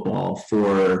of football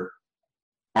for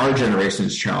our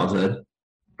generation's childhood,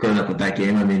 growing up with that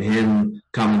game. I mean, him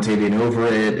commentating over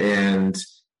it, and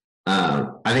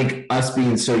I think us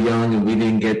being so young and we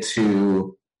didn't get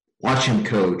to watch him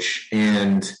coach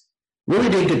and really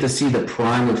didn't get to see the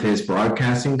prime of his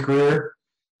broadcasting career.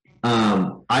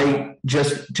 I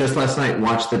just last night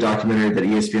watched the documentary that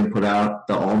ESPN put out,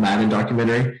 the All Madden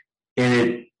documentary, and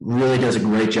it really does a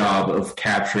great job of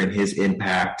capturing his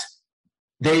impact.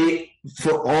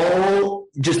 For all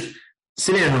just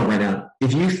sitting at home right now,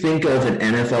 if you think of an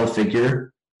NFL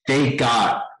figure, they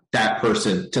got that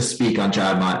person to speak on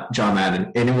John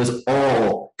Madden, and it was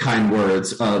all kind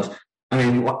words of, I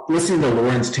mean, listening to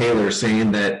Lawrence Taylor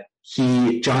saying that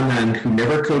John Madden, who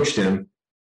never coached him,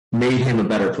 made him a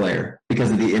better player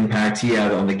because of the impact he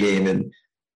had on the game and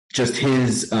just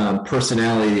his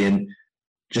personality and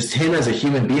just him as a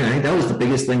human being. I think that was the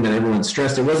biggest thing that everyone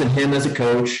stressed. It wasn't him as a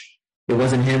coach. It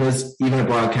wasn't him as even a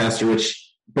broadcaster,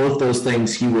 which both those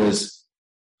things he was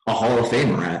a Hall of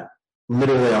Famer at,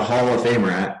 literally a Hall of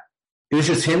Famer at. It was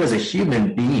just him as a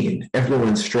human being.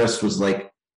 Everyone stressed was like,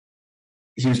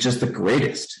 he was just the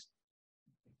greatest.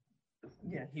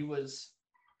 Yeah, he was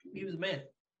the man.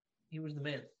 He was the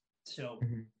man. So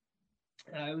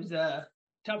it was a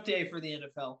tough day for the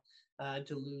NFL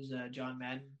to lose John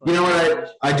Madden. But you know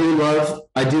what I do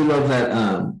love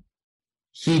that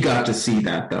he got to see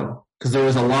that, though, because there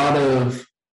was a lot of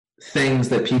things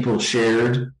that people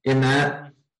shared in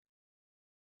that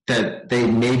they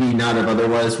maybe not have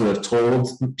otherwise would have told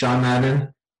John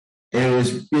Madden. And it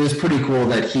was pretty cool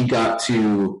that he got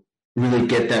to really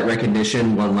get that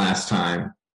recognition one last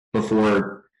time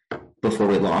before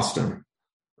we lost him.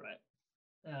 Right.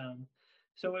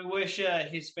 So we wish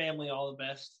his family all the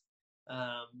best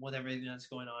with everything that's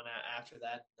going on after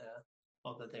that.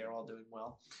 Hope that they are all doing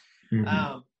well.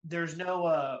 There's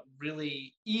no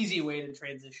really easy way to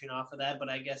transition off of that, but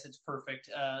I guess it's perfect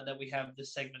that we have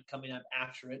this segment coming up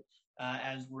after it,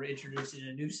 as we're introducing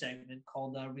a new segment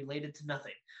called Related to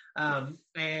Nothing. And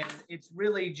it's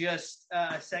really just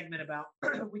a segment about,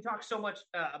 we talk so much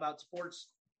about sports.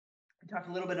 We talk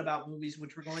a little bit about movies,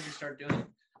 which we're going to start doing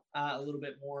a little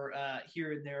bit more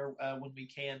here and there when we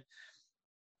can.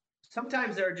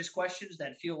 Sometimes there are just questions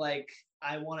that feel like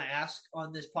I want to ask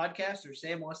on this podcast, or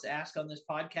Sam wants to ask on this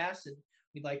podcast, and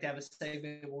we'd like to have a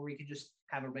segment where we can just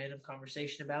have a random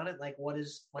conversation about it. Like,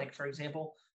 for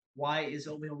example, why is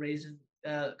oatmeal raisin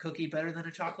cookie better than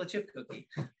a chocolate chip cookie?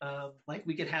 Like,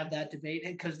 we could have that debate,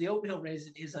 and because the oatmeal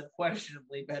raisin is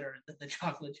unquestionably better than the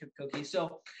chocolate chip cookie.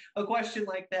 So a question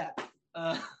like that.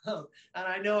 And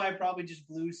I know I probably just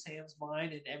blew Sam's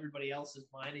mind and everybody else's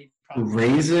mind.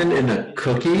 Raisin in a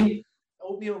cookie?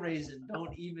 Oatmeal raisin.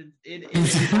 Don't even.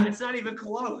 It's not even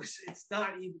close. It's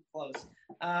not even close.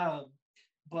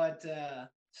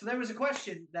 So there was a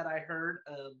question that I heard.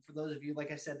 For those of you,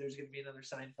 like I said, there's going to be another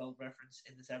Seinfeld reference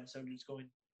in this episode. It's going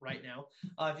right now.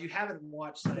 If you haven't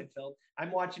watched Seinfeld,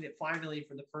 I'm watching it finally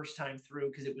for the first time through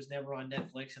because it was never on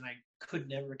Netflix and I could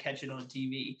never catch it on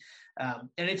TV. And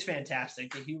it's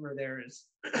fantastic. The humor there is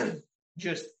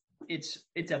just. It's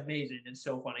amazing. It's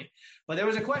so funny. But there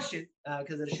was a question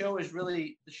because the pitch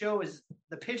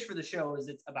for the show is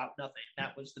it's about nothing.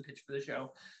 That was the pitch for the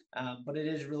show. But it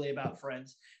is really about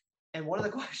friends. And one of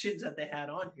the questions that they had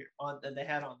on there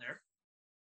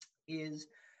is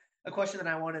a question that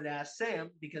I wanted to ask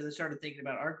Sam because I started thinking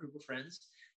about our group of friends.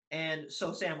 And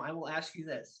so, Sam, I will ask you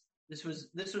this. This was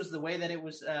the way that it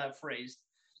was phrased.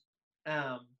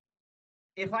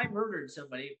 If I murdered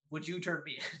somebody, would you turn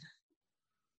me in?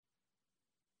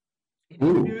 If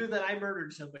you knew that I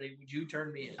murdered somebody, would you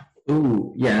turn me in?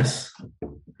 Ooh, yes. I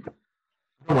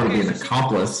don't want to be an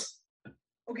accomplice.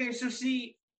 Okay, so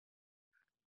see,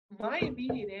 my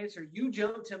immediate answer, you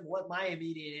jumped to what my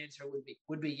immediate answer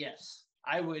would be yes.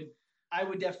 I would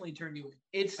definitely turn you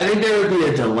in. I think there would be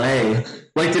a delay.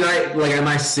 Am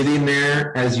I sitting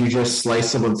there as you just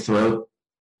slice someone's throat?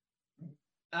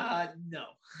 No.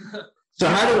 So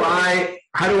how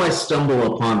do I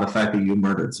stumble upon the fact that you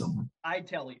murdered someone? I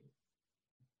tell you.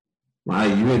 Wow,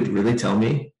 you would really tell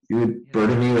me? You would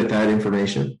burden me with that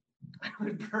information? I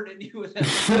would burden you with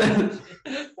that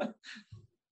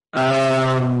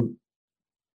information.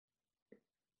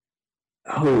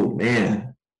 Oh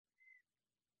man.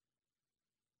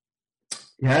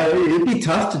 Yeah, it'd be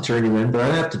tough to turn you in, but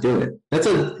I'd have to do it.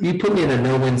 You put me in a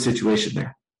no-win situation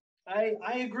there.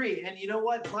 I agree. And you know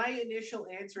what? My initial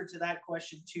answer to that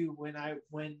question too, when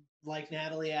like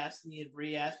Natalie asked me and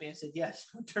Bree asked me, I said, yes,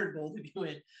 I'll turn both of you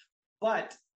in.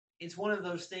 But it's one of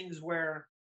those things where,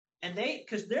 and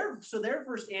their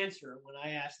first answer when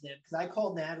I asked them, because I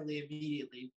called Natalie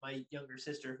immediately, my younger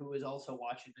sister, who was also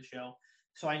watching the show.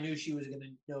 So I knew she was going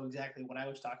to know exactly what I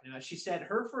was talking about. She said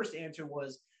her first answer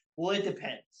was, well, it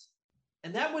depends.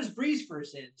 And that was Bree's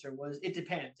first answer was, it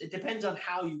depends. It depends on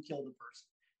how you kill the person.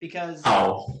 Because,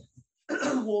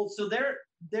 well, so their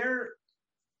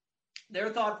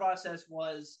thought process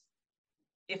was,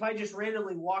 if I just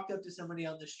randomly walked up to somebody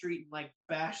on the street and like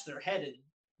bashed their head in,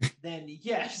 then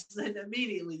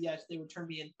immediately, yes, they would turn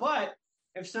me in. But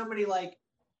if somebody like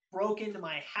broke into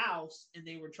my house and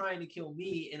they were trying to kill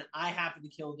me and I happened to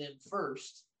kill them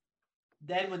first,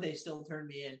 then would they still turn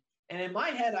me in? And in my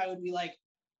head, I would be like,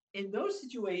 in those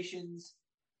situations,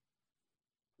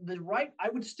 I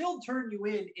would still turn you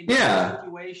in those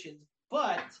situations,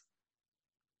 but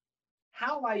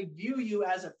how I view you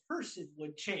as a person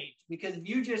would change. Because if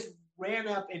you just ran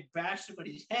up and bashed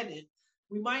somebody's head in,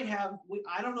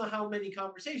 I don't know how many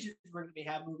conversations we're going to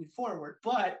have moving forward,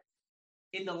 but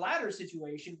in the latter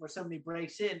situation where somebody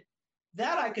breaks in,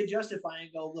 that I could justify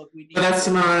and go, look, we need. But that's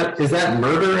not. Is that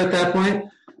murder at that point?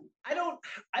 I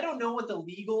don't know what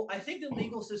I think the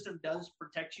legal system does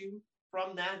protect you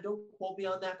from that. Don't quote me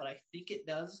on that, but I think it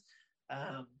does.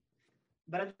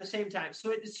 But at the same time,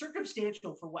 so it's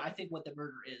circumstantial for what I think what the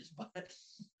murder is. But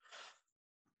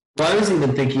well, I was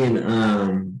even thinking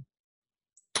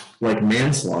like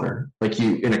manslaughter, like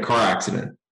you in a car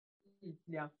accident.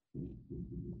 Yeah.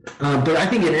 But I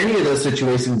think in any of those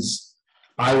situations,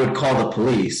 I would call the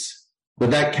police.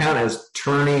 Would that count as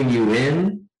turning you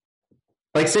in?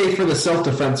 Like, say, for the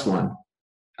self-defense one,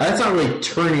 that's not really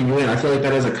turning you in. I feel like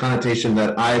that has a connotation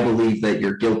that I believe that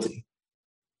you're guilty.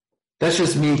 That's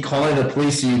just me calling the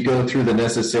police so you go through the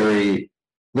necessary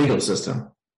legal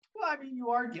system. Well, I mean,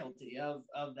 you are guilty of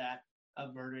that,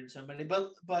 of murdering somebody.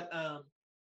 But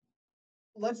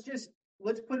let's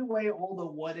put away all the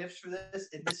what ifs for this.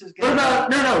 And this is What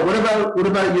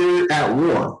about you're at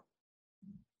war?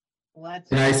 Well,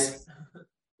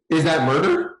 is that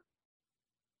murder?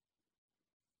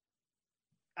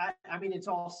 I mean, it's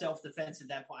all self-defense at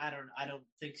that point. I don't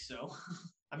think so.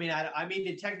 I mean,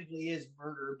 it technically is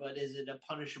murder, but is it a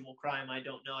punishable crime? I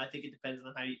don't know. I think it depends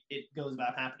on how it goes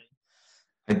about happening.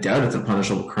 I doubt it's a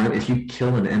punishable crime. If you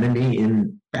kill an enemy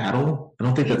in battle, I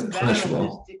don't think that's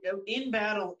punishable. In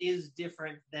battle is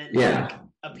different than like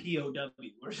a POW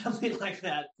or something like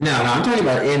that. No, I'm talking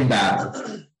about in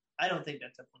battle. I don't think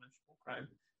that's a punishable crime.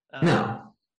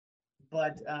 No.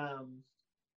 But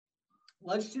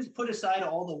let's just put aside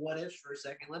all the what ifs for a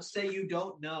second. Let's say you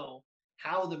don't know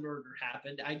how the murder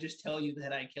happened. I just tell you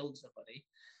that I killed somebody.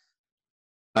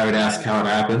 I would ask how it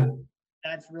happened.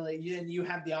 That's really, and you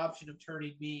have the option of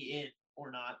turning me in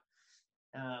or not.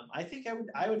 I think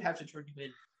I would have to turn you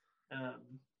in.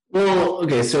 Well,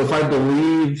 okay, so if I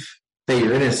believe that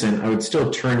you're innocent, I would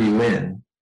still turn you in,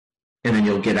 and then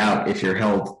you'll get out if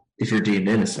you're deemed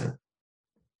innocent.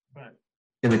 Right.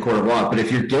 In the court of law. But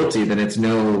if you're guilty, then it's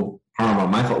no harm on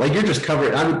my fault. Like, you're just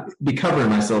covered. I would be covering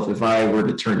myself if I were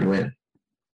to turn you in.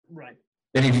 Right.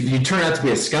 And if you turn out to be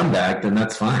a scumbag, then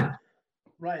that's fine.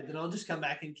 Right. Then I'll just come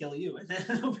back and kill you, and then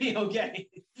it'll be okay.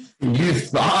 You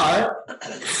thought?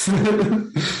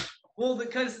 Well,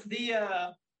 because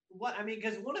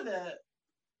because one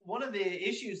of the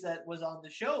issues that was on the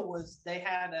show was they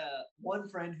had one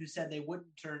friend who said they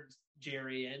wouldn't turn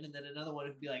Jerry in, and then another one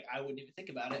would be like, I wouldn't even think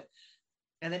about it.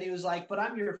 And then he was like, "But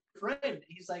I'm your friend."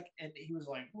 He's like, and he was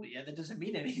like, "Well, yeah, that doesn't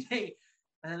mean anything."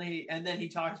 And then he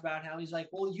talks about how he's like,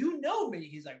 "Well, you know me."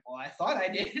 He's like, "Well, I thought I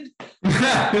did."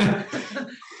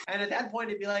 And at that point,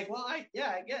 it'd be like, "Well, I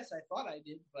guess I thought I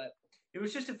did," but it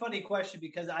was just a funny question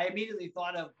because I immediately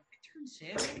thought of turn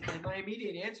Sammy, and my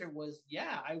immediate answer was,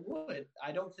 "Yeah, I would."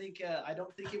 I don't think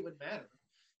it would matter,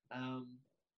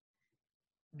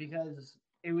 because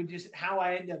it would just how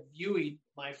I end up viewing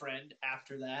my friend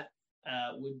after that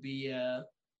would be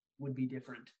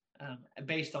different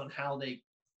based on how it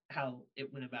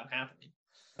went about happening.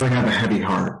 I would have a heavy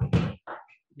heart.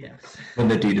 Yes. When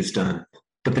the deed is done,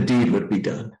 but the deed would be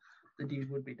done. The deed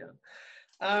would be done.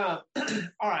 All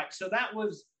right, so that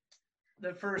was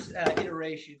the first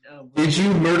iteration of. Did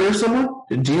you murder someone?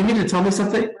 Do you need to tell me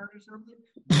something? Murder something?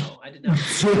 No, I did not.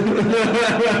 Is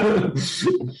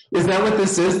that what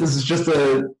this is? This is just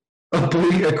a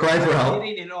cry for help.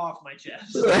 Getting it off my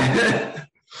chest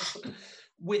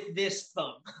with this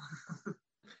thumb.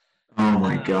 Oh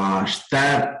my gosh,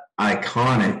 that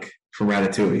iconic from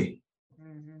Ratatouille.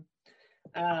 Mm-hmm.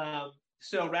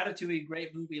 So Ratatouille,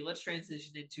 great movie. Let's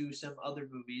transition into some other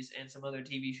movies and some other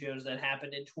TV shows that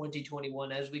happened in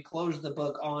 2021 as we close the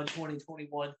book on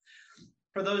 2021.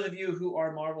 For those of you who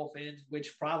are Marvel fans,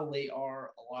 which probably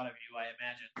are a lot of you, I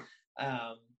imagine,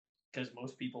 because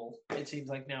most people, it seems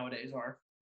like nowadays are.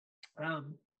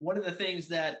 One of the things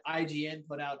that IGN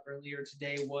put out earlier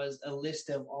today was a list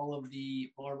of all of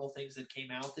the Marvel things that came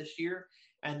out this year.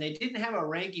 And they didn't have a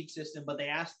ranking system, but they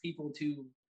asked people to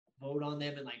vote on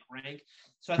them and like rank.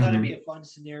 So I thought it'd be a fun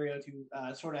scenario to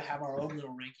sort of have our own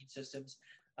little ranking systems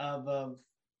of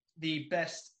the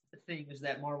best things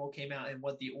that Marvel came out and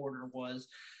what the order was.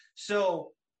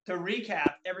 So to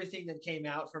recap everything that came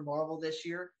out for Marvel this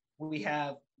year, we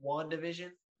have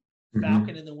WandaVision,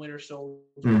 Falcon and the Winter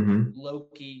Soldier,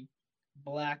 Loki,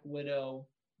 Black Widow,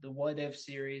 the What If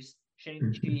series,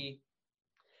 Shang-Chi,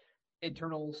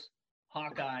 Eternals,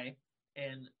 Hawkeye,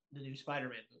 and the new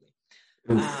Spider-Man movie.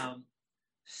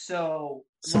 So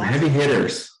some heavy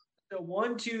hitters. So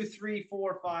 1, 2, 3,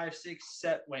 4, 5, 6,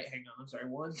 7. Wait, hang on. I'm sorry.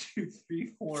 1, 2, 3,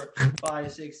 4,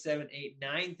 5, 6, 7, 8,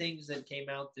 9 things that came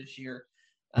out this year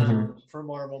for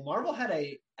Marvel. Marvel had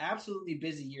a absolutely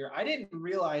busy year. I didn't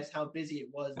realize how busy it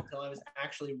was until I was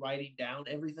actually writing down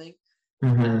everything.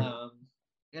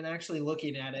 And actually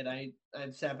looking at it, I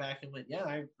sat back and went, yeah,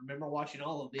 I remember watching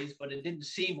all of these, but it didn't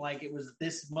seem like it was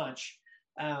this much.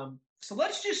 So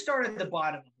let's just start at the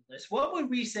bottom of the list. What would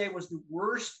we say was the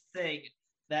worst thing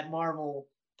that Marvel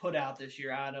put out this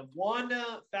year out of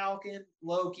Wanda, Falcon,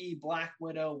 Loki, Black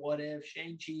Widow, What If,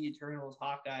 Shang-Chi, Eternals,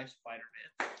 Hawkeye,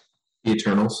 Spider-Man? The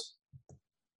Eternals.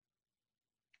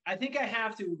 I think I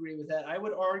have to agree with that. I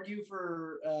would argue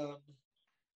for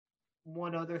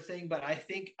one other thing, but I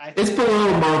think it's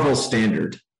below Marvel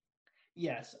standard.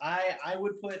 Yes,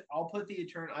 I'll put the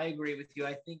Eternal. I agree with you.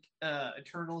 I think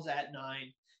Eternals at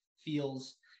 9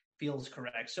 feels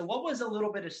correct. So what was a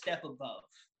little bit a step above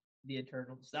the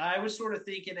Eternals? I was sort of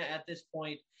thinking at this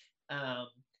point,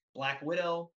 Black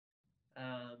Widow.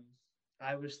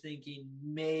 I was thinking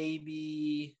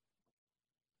maybe.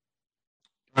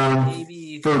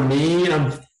 For me,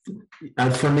 I'm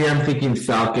thinking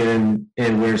Falcon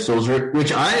and Winter Soldier,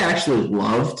 which I actually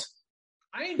loved.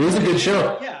 It was a good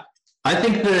show. Yeah. I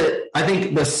think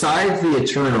besides the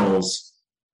Eternals,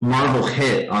 Marvel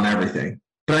hit on everything.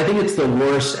 But I think it's the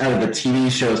worst out of the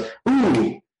TV shows.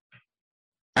 Ooh.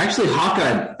 Actually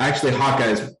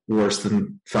Hawkeye is worse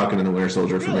than Falcon and the Winter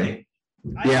Soldier for me.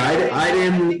 I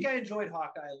think I enjoyed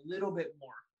Hawkeye a little bit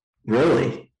more.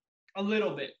 Really? A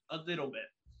little bit.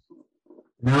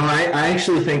 No, I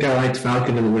actually think I liked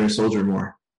Falcon and the Winter Soldier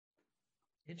more.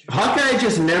 Hawkeye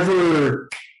just never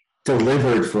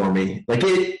delivered for me. Like,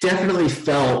 it definitely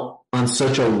felt on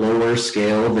such a lower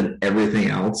scale than everything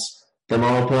else that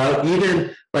Marvel put out.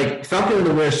 Even, like, Falcon and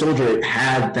the Winter Soldier, it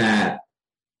had that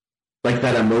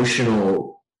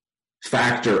emotional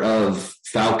factor of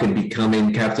Falcon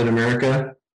becoming Captain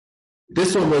America.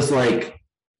 This one was like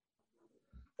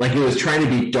it was trying to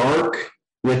be dark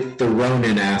with the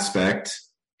Ronin aspect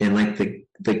and like the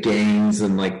gangs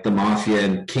and like the mafia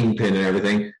and Kingpin and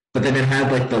everything, but then it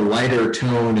had like the lighter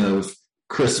tone of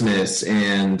Christmas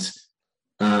and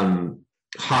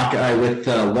Hawkeye with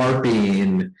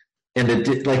LARPing and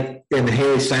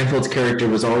Haley Steinfeld's character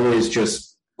was always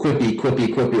just quippy.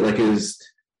 Like, it was,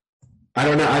 I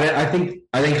don't know. I think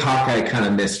Hawkeye kind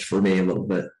of missed for me a little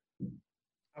bit.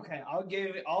 Okay, I'll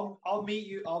meet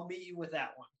you with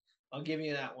that one. I'll give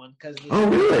you that one because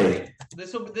really?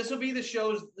 This will be the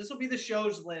show's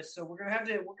list. So we're gonna have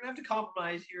to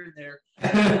compromise here and there.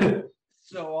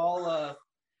 So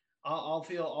I'll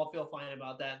feel fine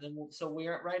about that. And then so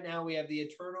we're right now we have the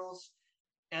Eternals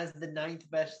as the 9th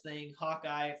best thing,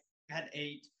 Hawkeye at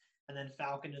 8, and then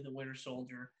Falcon and the Winter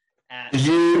Soldier at.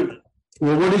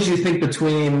 What did you think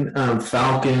between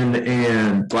Falcon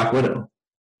and Black Widow?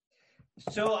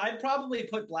 So I'd probably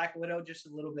put Black Widow just a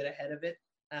little bit ahead of it.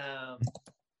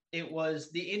 It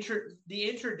was the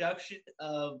introduction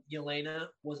of Yelena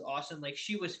was awesome. Like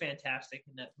she was fantastic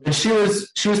in that movie. And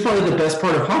she was probably the best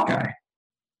part of Hawkeye.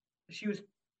 She was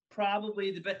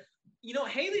probably the best. You know,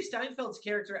 Haley Steinfeld's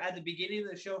character at the beginning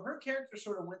of the show, her character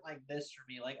sort of went like this for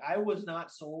me. Like I was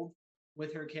not sold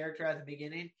with her character at the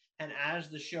beginning, and as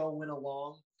the show went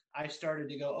along, I started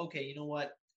to go, okay, you know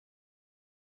what?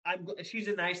 She's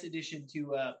a nice addition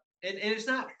to and it's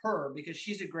not her because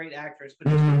she's a great actress,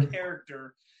 but it's her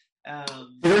character.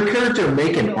 Did her character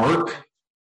make an arc?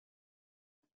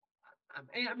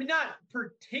 I mean, not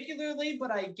particularly, but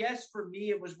I guess for me,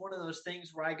 it was one of those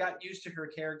things where I got used to her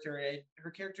character, and her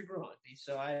character grew on me.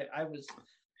 So I was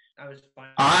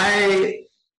fine.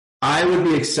 I would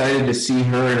be excited to see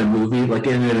her in a movie, like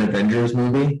in an Avengers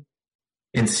movie,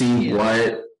 and see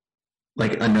what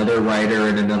like another writer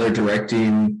and another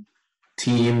directing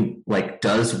team like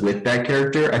does with that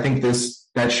character. I think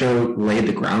that show laid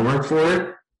the groundwork for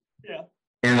it. Yeah.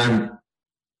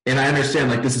 And I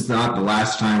understand like this is not the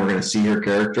last time we're going to see her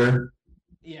character.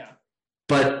 Yeah.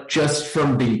 But just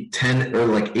from the 10 or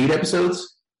like 8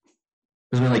 episodes,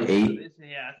 wasn't it like 8?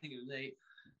 Yeah, I think it was 8.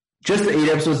 Just the 8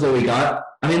 episodes that we got.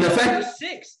 I mean, the fact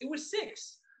it was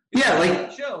 6. Yeah,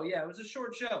 like show. Yeah, it was a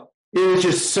short show. It was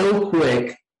just so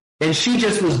quick, and she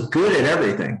just was good at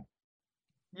everything.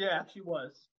 Yeah, she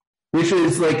was. Which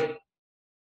was like,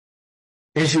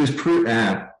 and she was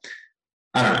I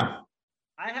don't know.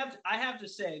 I have to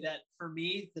say that for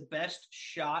me, the best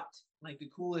shot, like the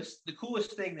coolest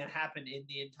thing that happened in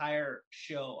the entire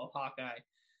show of Hawkeye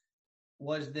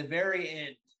was the very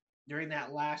end during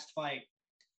that last fight.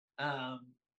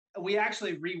 We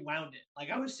actually rewound it. Like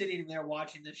I was sitting there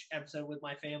watching this episode with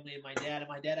my family and my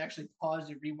dad actually paused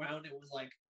and rewound it. Was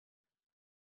like,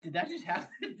 did that just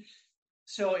happen?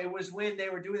 So it was when they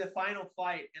were doing the final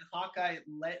fight and Hawkeye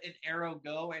let an arrow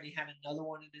go and he had another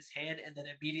one in his hand and then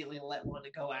immediately let one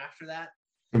to go after that.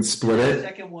 And split it? The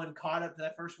second one caught up to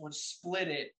that first one, split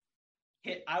it.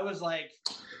 Hit. I was like,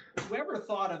 whoever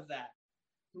thought of that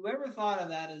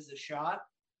as a shot,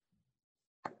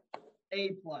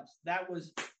 A+. That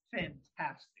was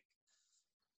fantastic.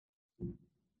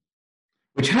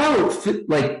 Which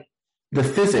like the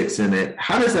physics in it,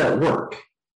 how does that work?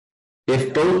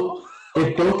 If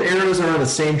both arrows are on the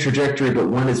same trajectory, but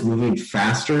one is moving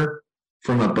faster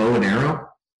from a bow and arrow?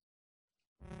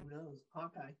 Who knows?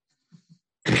 Hawkeye.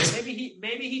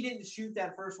 maybe he didn't shoot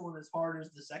that first one as hard as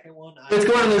the second one. It's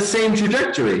going on the same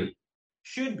trajectory.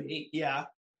 Should be, yeah.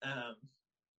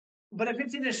 But if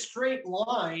it's in a straight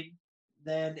line,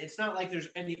 then it's not like there's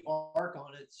any arc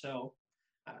on it. So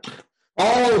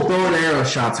all bow and arrow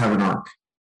shots have an arc.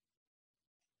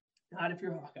 Not if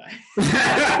you're Hawkeye.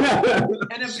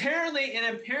 and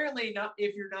apparently not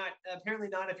if you're not. Apparently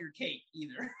not if you're Kate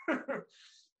either.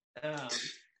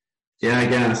 Yeah, I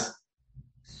guess.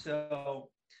 So,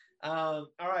 all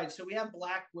right. So we have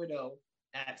Black Widow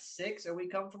at 6. Are we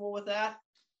comfortable with that?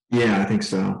 Yeah, I think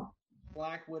so.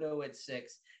 Black Widow at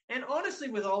 6. And honestly,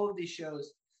 with all of these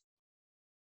shows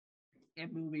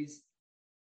and movies,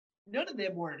 none of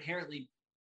them were inherently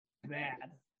bad.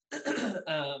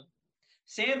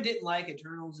 Sam didn't like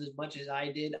Eternals as much as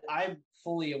I did. I'm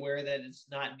fully aware that it's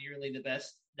not nearly the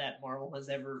best that Marvel has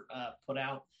ever put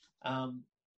out.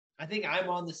 I think I'm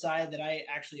on the side that I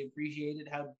actually appreciated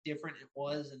how different it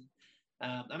was. And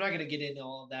I'm not going to get into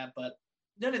all of that, but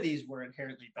none of these were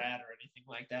inherently bad or anything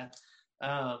like that.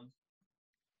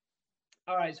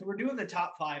 All right, so we're doing the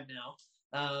top 5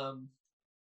 now.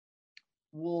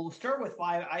 We'll start with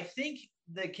 5. I think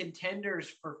the contenders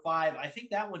for 5, I think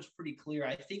that one's pretty clear.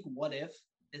 I think What If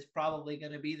is probably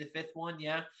going to be the 5th one,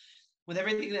 yeah. With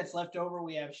everything that's left over,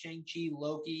 we have Shang-Chi,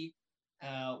 Loki,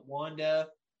 Wanda,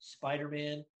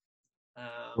 Spider-Man.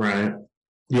 Right.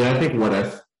 Yeah, I think What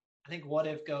If. I think What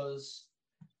If goes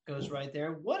right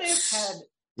there. What If had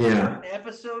certain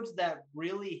episodes that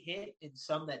really hit and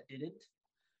some that didn't.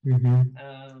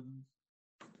 Mm-hmm.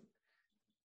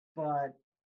 But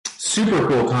super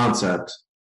cool concept.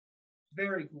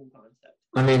 Very cool concept.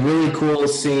 I mean, really cool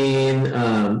seeing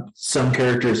some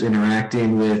characters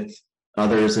interacting with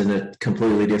others in a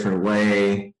completely different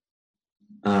way.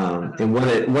 And what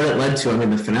it led to, I mean,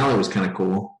 the finale was kind of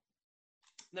cool.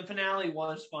 The finale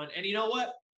was fun. And you know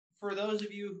what? For those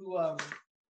of you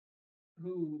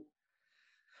who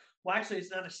Well, actually,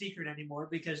 it's not a secret anymore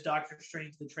because Doctor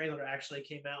Strange, the trailer, actually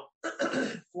came out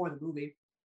for the movie.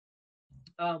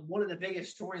 One of the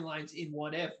biggest storylines in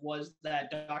What If was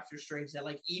that Doctor Strange, that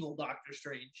like evil Doctor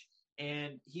Strange,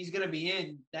 and he's going to be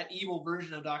in that evil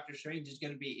version of Doctor Strange is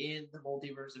going to be in the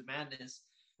Multiverse of Madness.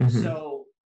 Mm-hmm. So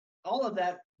all of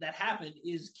that happened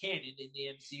is canon in the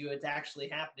MCU. It's actually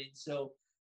happening. So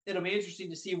it'll be interesting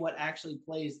to see what actually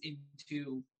plays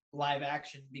into live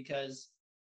action because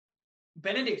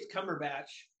Benedict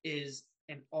Cumberbatch is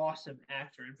an awesome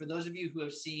actor. And for those of you who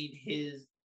have seen him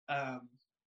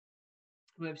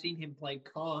play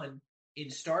Khan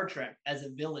in Star Trek as a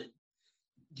villain,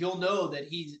 you'll know that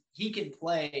he can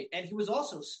play, and he was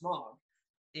also Smaug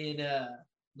in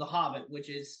The Hobbit, which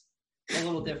is a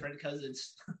little different because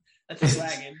that's a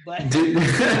dragon, but he's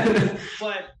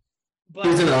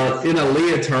in a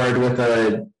leotard with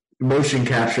a motion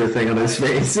capture thing on his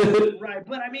face. Right,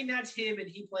 but I mean that's him, and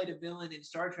he played a villain in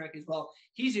Star Trek as well.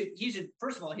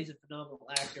 First of all, he's a phenomenal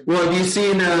actor. Well, have you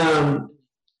seen the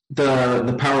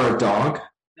Power of Dog?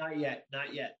 Not yet.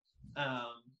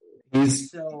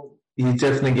 He's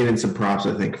definitely getting some props,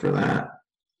 I think, for that.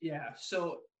 Yeah.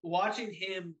 So watching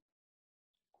him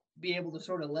be able to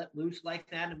sort of let loose like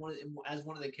that as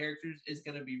one of the characters is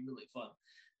going to be really fun.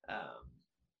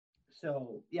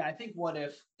 So yeah, I think What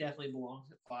If definitely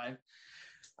belongs at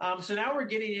 5. So now we're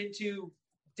getting into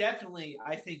definitely,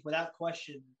 I think, without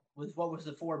question, with what was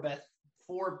the four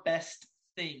best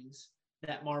things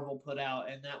that Marvel put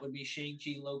out, and that would be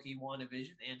Shang-Chi, Loki,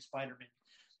 WandaVision, and Spider-Man.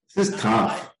 This is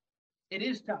tough. It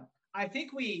is tough. I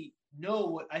think we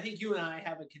know I think you and I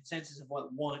have a consensus of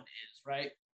what 1 is,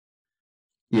 right?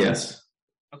 Yes.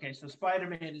 Okay, so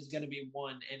Spider-Man is going to be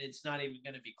 1, and it's not even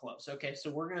going to be close. Okay,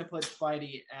 so we're going to put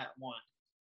Spidey at 1.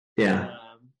 Yeah.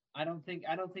 I don't think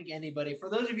anybody, for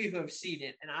those of you who have seen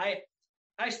it, and I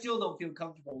still don't feel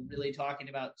comfortable really talking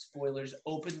about spoilers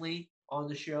openly on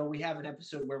the show. We have an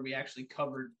episode where we actually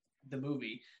covered the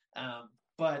movie,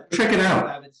 but check it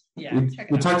out.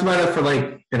 We talked about it for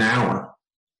like an hour.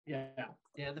 Yeah.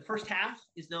 The first half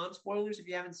is non-spoilers if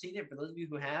you haven't seen it. For those of you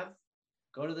who have,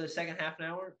 go to the second half an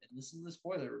hour and listen to the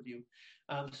spoiler review.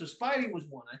 So Spidey was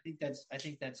 1. I think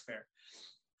that's fair.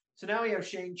 So now we have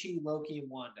Shang-Chi, Loki, and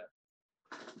Wanda.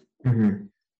 Mm-hmm.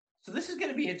 So this is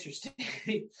going to be interesting.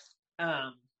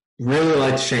 Really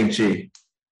liked Shang-Chi.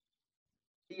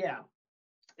 Yeah.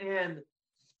 And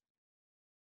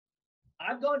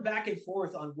I've gone back and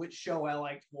forth on which show I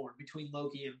liked more between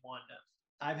Loki and Wanda.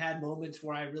 I've had moments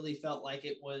where I really felt like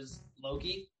it was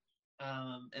Loki.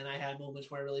 And I had moments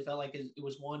where I really felt like it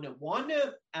was Wanda.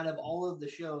 Wanda, out of all of the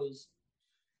shows,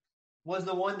 was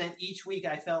the one that each week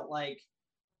I felt like,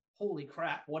 holy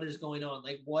crap, what is going on?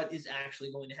 Like, what is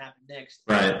actually going to happen next?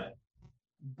 Right.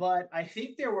 But I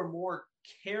think there were more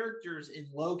characters in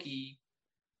Loki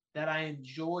that I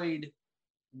enjoyed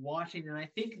watching. And I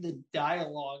think the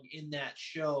dialogue in that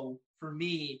show, for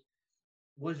me,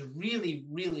 was really,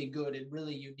 really good and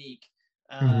really unique.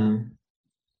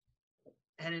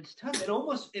 And it's tough. It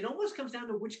almost comes down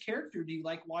to which character do you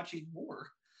like watching more?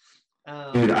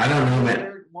 Dude, I don't know,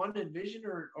 man. WandaVision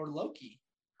or Loki?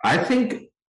 I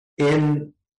think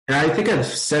and I think I've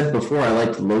said before, I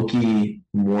liked Loki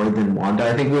more than Wanda.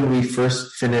 I think when we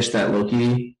first finished that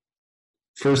Loki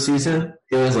first season,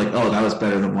 it was like, oh, that was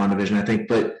better than WandaVision, I think.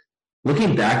 But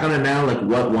looking back on it now, like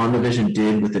what WandaVision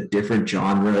did with the different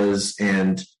genres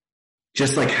and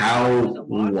just like how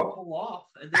wacky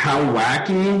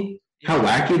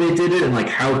they did it and like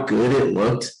how good it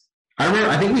looked.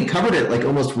 I think we covered it like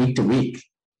almost week to week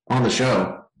on the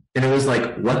show. And it was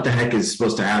like, what the heck is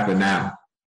supposed to happen now?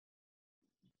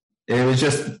 And it was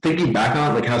just thinking back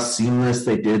on like how seamless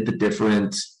they did the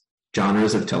different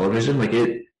genres of television. Like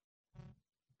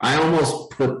I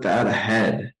almost put that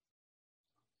ahead.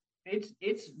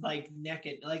 It's like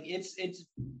naked. Like it's. I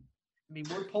mean,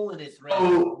 we're pulling it.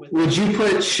 Oh, would you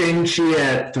put Shang-Chi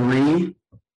at 3?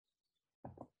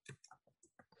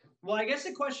 Well, I guess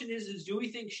the question is do we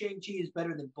think Shang-Chi is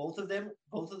better than both of them,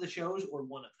 both of the shows, or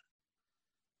one of them?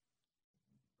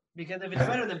 Because if it's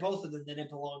better than both of them, then it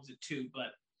belongs at 2.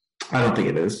 But I don't think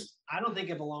it is. I don't think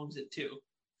it belongs at 2.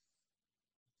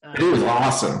 It was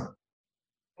awesome.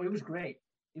 Well, it was great.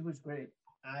 It was great.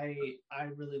 I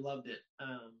really loved it.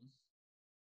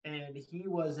 And he's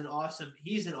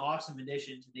an awesome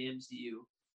addition to the MCU.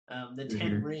 The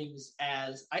 10 rings,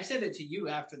 as I said it to you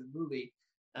after the movie,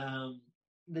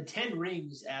 the 10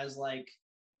 rings as like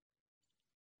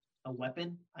a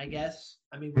weapon, I guess.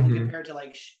 I mean, when you compare it to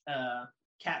like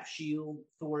Cap's shield,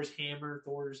 Thor's hammer,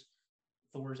 Thor's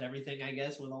everything, I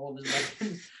guess, with all of his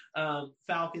weapons,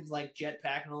 Falcon's like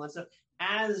jetpack and all that stuff.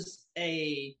 As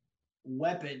a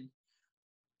weapon,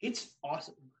 it's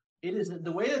awesome. It is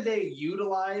the way that they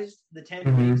utilized the 10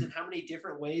 Mhm. rings and how many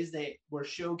different ways they were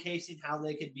showcasing how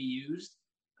they could be used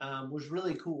was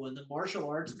really cool. And the martial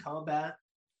arts combat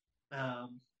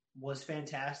was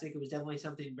fantastic. It was definitely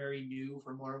something very new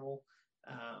for Marvel.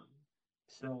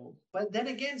 But then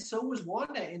again, so was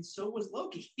Wanda and so was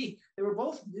Loki. They were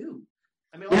both new.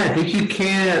 I mean, Yeah, I think you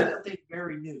can't. Something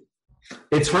very new.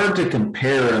 It's hard to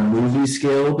compare a movie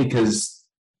scale because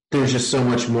there's just so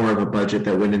much more of a budget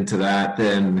that went into that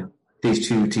than these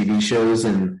two TV shows,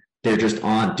 and they're just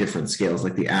on different scales,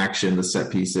 like the action, the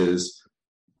set pieces.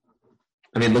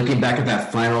 I mean, looking back at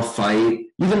that final fight,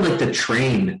 even like the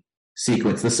train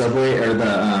sequence, the subway or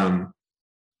the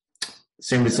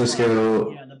San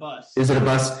Francisco. Yeah, the bus. Is it a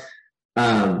bus?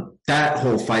 That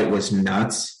whole fight was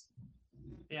nuts.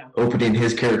 Yeah. Opening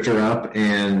his character up,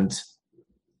 and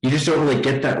you just don't really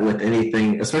get that with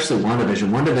anything, especially WandaVision.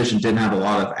 WandaVision didn't have a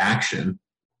lot of action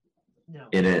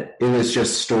in it. It was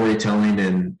just storytelling,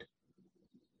 and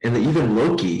even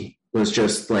Loki was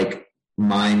just like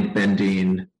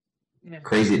mind-bending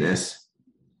craziness.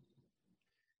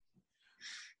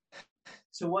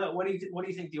 So what do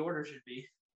you think the order should be?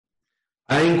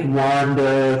 I think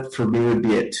Wanda for me would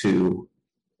be at 2,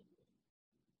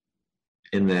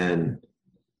 and then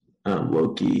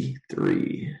Loki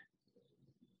 3.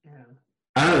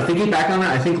 I don't know. Thinking back on it,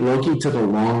 I think Loki took a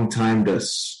long time to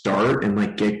start and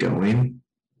like get going.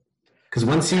 Because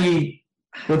once he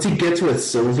gets with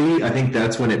Sylvie, I think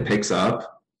that's when it picks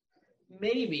up.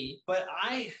 Maybe, but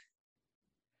I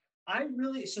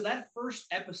really, so that first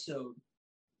episode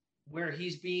where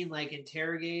he's being like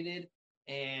interrogated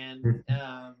and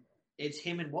it's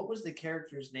him and what was the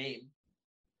character's name?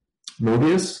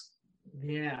 Mobius?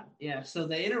 Yeah. So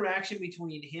the interaction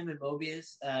between him and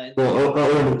Mobius.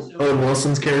 Owen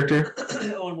Wilson's character.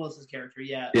 Owen Wilson's character,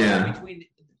 yeah. Yeah.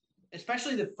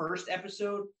 Especially the first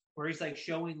episode where he's like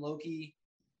showing Loki.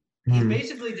 He's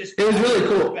basically just. It was really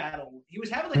cool. Battle. He was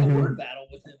having like a word battle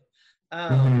with him.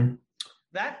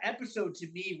 That episode to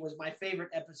me was my favorite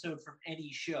episode from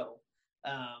any show.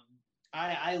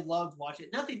 I loved watching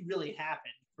it. Nothing really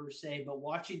happened per se, but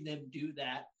watching them do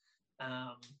that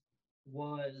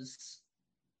was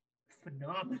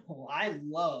phenomenal. I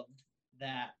loved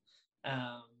that.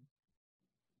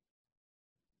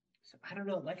 So I don't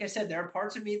know. Like I said, there are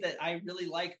parts of me that I really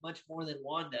like much more than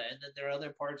Wanda, and then there are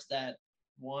other parts that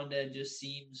Wanda just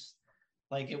seems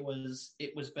like it was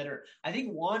better. I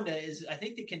think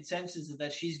the consensus is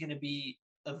that she's going to be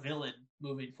a villain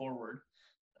moving forward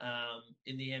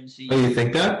in the MCU. Oh, you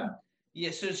think that?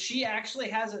 Yeah, so she actually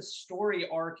has a story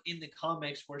arc in the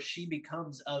comics where she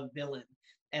becomes a villain.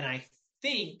 And I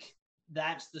think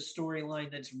that's the storyline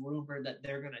that's rumored that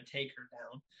they're going to take her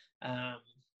down,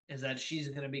 is that she's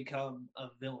going to become a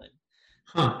villain,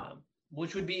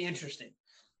 which would be interesting.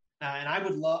 And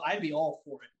I'd be all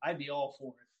for it.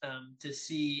 To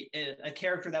see a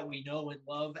character that we know and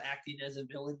love acting as a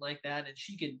villain like that. And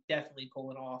she could definitely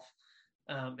pull it off.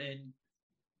 And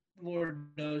Lord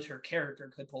knows her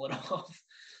character could pull it off.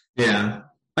 Yeah,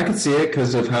 I could see it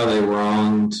because of how they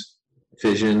wronged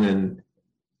Vision and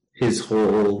his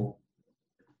whole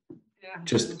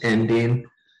just ending.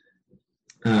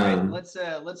 All right, let's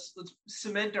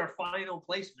cement our final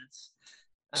placements.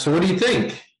 So what do you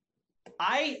think?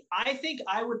 I think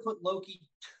I would put Loki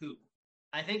 2.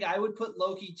 I think I would put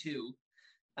Loki 2,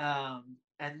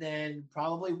 and then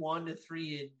probably 1 to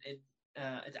 3 and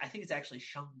I think it's actually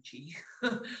Shang-Chi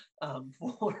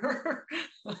 4.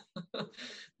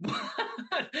 But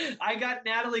I got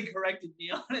Natalie corrected me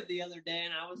on it the other day,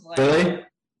 and I was like, really?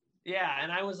 Yeah,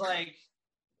 and I was like,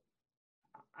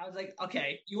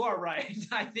 okay, you are right.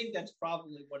 I think that's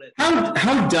probably what it.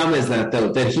 How dumb is that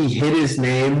though? That he hid his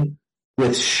name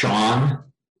with Sean.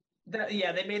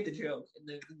 They made the joke in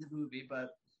the movie,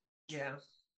 but yeah.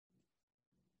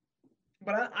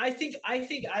 But I think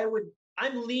I would.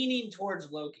 I'm leaning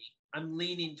towards Loki. I'm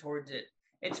leaning towards it.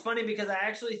 It's funny because I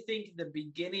actually think the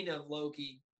beginning of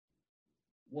Loki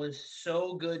was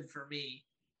so good for me.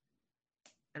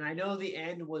 And I know the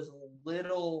end was a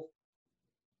little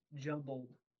jumbled,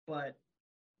 but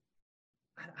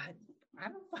I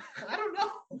don't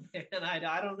know, man.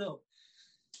 I don't know.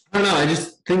 I don't know. I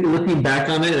just think looking back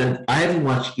on it, and I haven't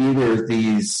watched either of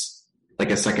these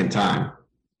like a second time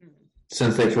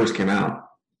since they first came out.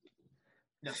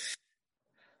 No.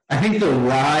 I think the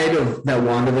ride that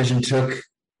WandaVision took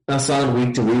us on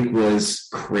week to week was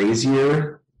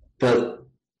crazier, but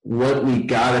what we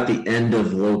got at the end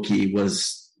of Loki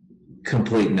was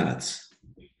complete nuts.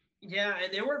 Yeah,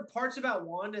 and there were parts about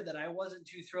Wanda that I wasn't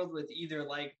too thrilled with either.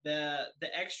 Like the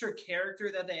extra character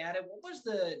that they added. What was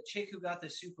the chick who got the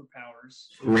superpowers?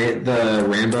 The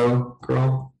Rambo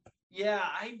girl. Yeah,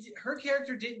 her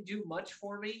character didn't do much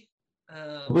for me.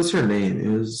 What was her name? It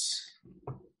was.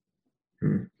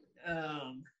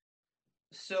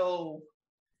 So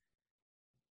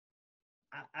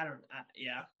I don't.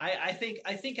 Yeah, I think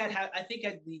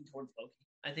I'd lean towards Loki.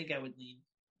 I think I would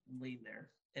lean there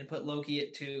and put Loki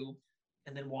at 2,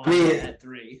 and then Wanda at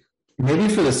 3. Maybe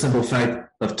for the simple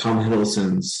fact of Tom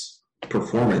Hiddleston's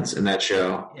performance in that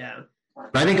show. Yeah.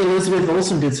 But I think Elizabeth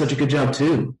Olsen did such a good job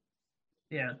too.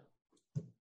 Yeah.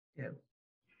 Yeah.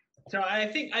 So I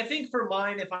think for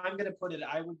mine, if I'm gonna put it,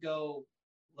 I would go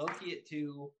Loki at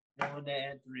 2, Wanda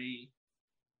at 3,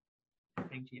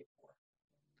 Shang-Chi at 4.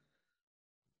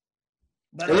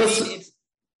 But I mean,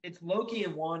 it's Loki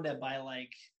and Wanda by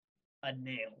like a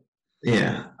nail.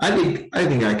 Yeah, I think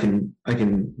I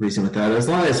can reason with that. As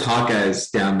long as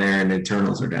Hawkeye's down there and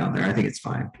Eternals are down there, I think it's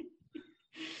fine.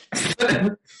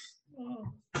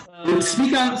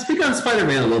 Speak on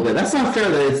Spider-Man a little bit. That's not fair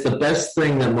that it's the best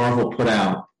thing that Marvel put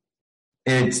out,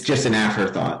 and it's just an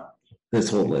afterthought. This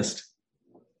whole list.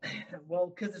 Well,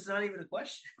 because it's not even a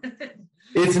question.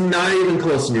 It's not even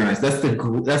close in your eyes. That's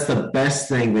the best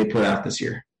thing they put out this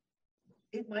year.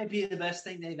 It might be the best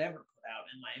thing they've ever put out,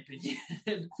 in my opinion.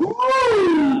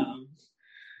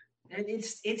 And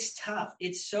it's tough.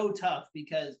 It's so tough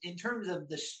because in terms of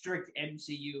the strict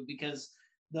MCU, because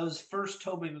those first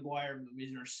Tobey Maguire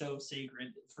movies are so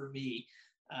sacred for me.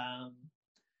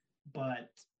 But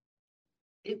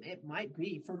it might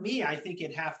be. For me, I think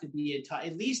it'd have to be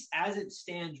at least as it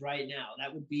stands right now,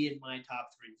 that would be in my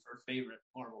top 3 for favorite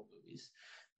Marvel movies.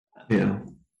 Yeah.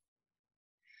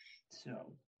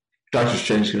 So Doctor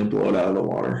Strange is going to blow it out of the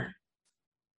water.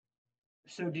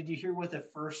 So did you hear what the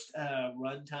first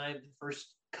runtime, the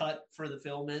first cut for the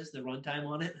film is, the runtime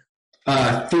on it?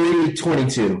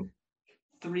 3:22.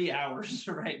 3 hours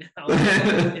right now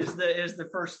is the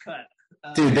first cut.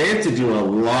 Dude, they have to do a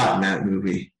lot in that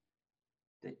movie.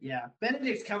 Yeah,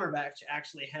 Benedict Cumberbatch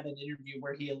actually had an interview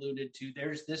where he alluded to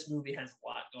this movie has a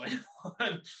lot going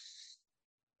on.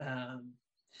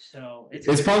 So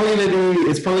it's probably gonna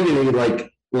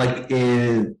be like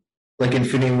in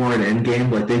Infinity War and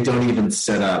Endgame, like they don't even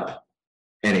set up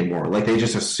anymore. Like they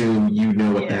just assume you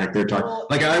know what the heck they're talking. Well,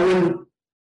 like I wouldn't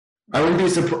be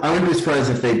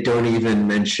surprised if they don't even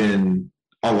mention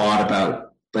a lot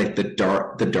about like the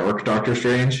dark Doctor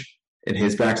Strange and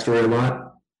his backstory a lot.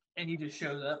 And he just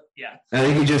shows up. Yeah. I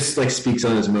think he just like speaks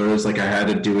on his motives. Like I had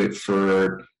to do it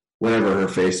for whatever her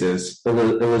face is,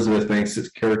 Elizabeth Banks'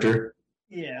 character.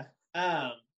 Yeah.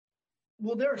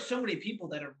 Well, there are so many people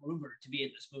that are rumored to be in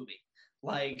this movie.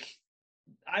 Like,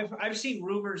 I've seen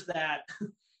rumors that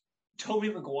Tobey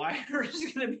Maguire is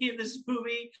going to be in this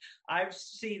movie. I've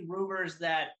seen rumors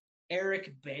that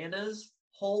Eric Bana's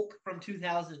Hulk from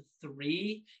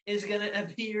 2003 is going to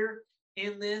appear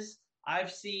in this.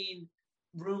 I've seen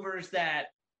rumors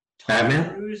that Tom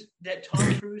Cruise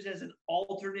as an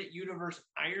alternate universe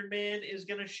Iron Man is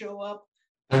going to show up.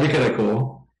 That'd be kind of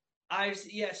cool. Ben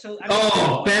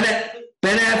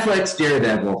Affleck's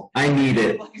Daredevil. I need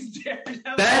it.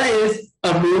 That is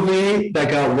a movie that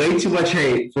got way too much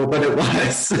hate for what it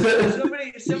was.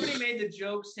 somebody made the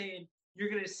joke saying you're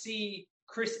going to see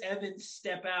Chris Evans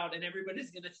step out and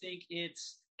everybody's going to think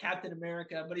it's Captain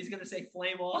America, but he's going to say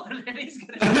flame on and he's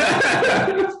going to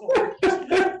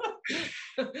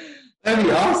That'd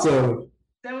be awesome.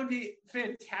 That would be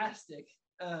fantastic.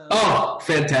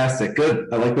 Fantastic. Good.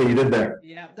 I like what you did there.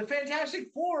 Yeah. The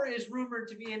Fantastic Four is rumored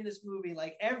to be in this movie.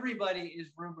 Like, everybody is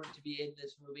rumored to be in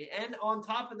this movie. And on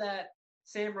top of that,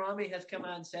 Sam Raimi has come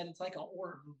out and said it's like a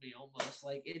horror movie almost.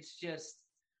 Like, it's just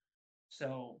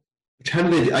so.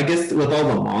 I guess with all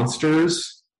the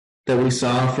monsters that we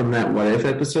saw from that What If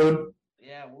episode?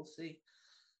 Yeah, we'll see.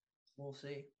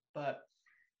 But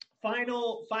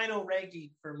final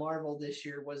ranking for Marvel this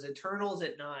year was Eternals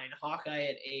at 9, Hawkeye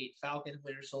at 8, Falcon and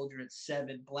Winter Soldier at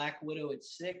 7, Black Widow at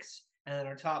 6, and then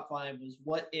our top 5 was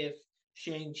What If,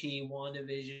 Shang-Chi,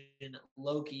 WandaVision,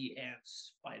 Loki, and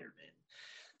Spider-Man.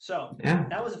 So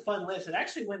That was a fun list. It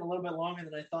actually went a little bit longer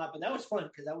than I thought, but that was fun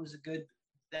because that was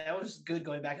good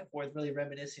going back and forth, really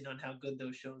reminiscing on how good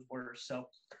those shows were. So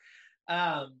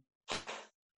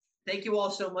thank you all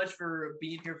so much for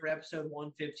being here for episode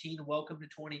 115. Welcome to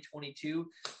 2022,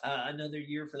 another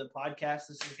year for the podcast.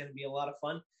 This is going to be a lot of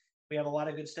fun. We have a lot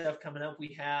of good stuff coming up.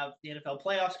 We have the NFL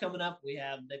playoffs coming up. We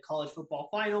have the college football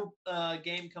final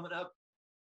game coming up.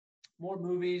 More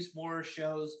movies, more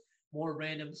shows, more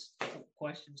random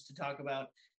questions to talk about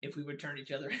if we would turn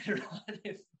each other in or not.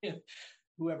 If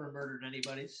whoever murdered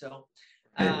anybody. So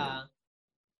I'm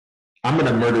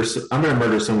gonna murder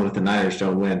someone with the Niners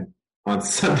don't win on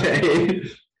Sunday.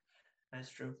 That's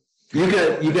true. You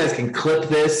guys can clip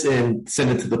this and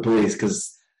send it to the police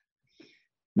because,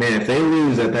 man, if they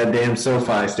lose at that damn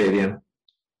SoFi Stadium.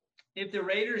 If the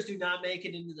Raiders do not make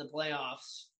it into the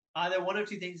playoffs, either one of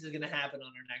two things is going to happen on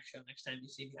our next show next time you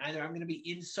see me. Either I'm going to be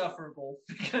insufferable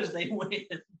because they win,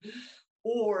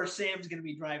 or Sam's going to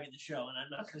be driving the show and I'm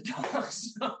not going to talk.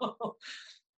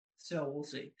 So we'll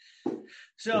see.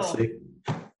 So We'll see.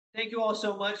 Thank you all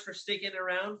so much for sticking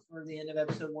around for the end of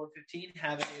episode 115.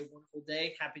 Have a wonderful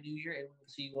day. Happy New Year, and we'll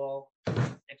see you all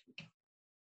next week.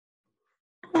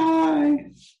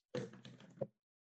 Bye.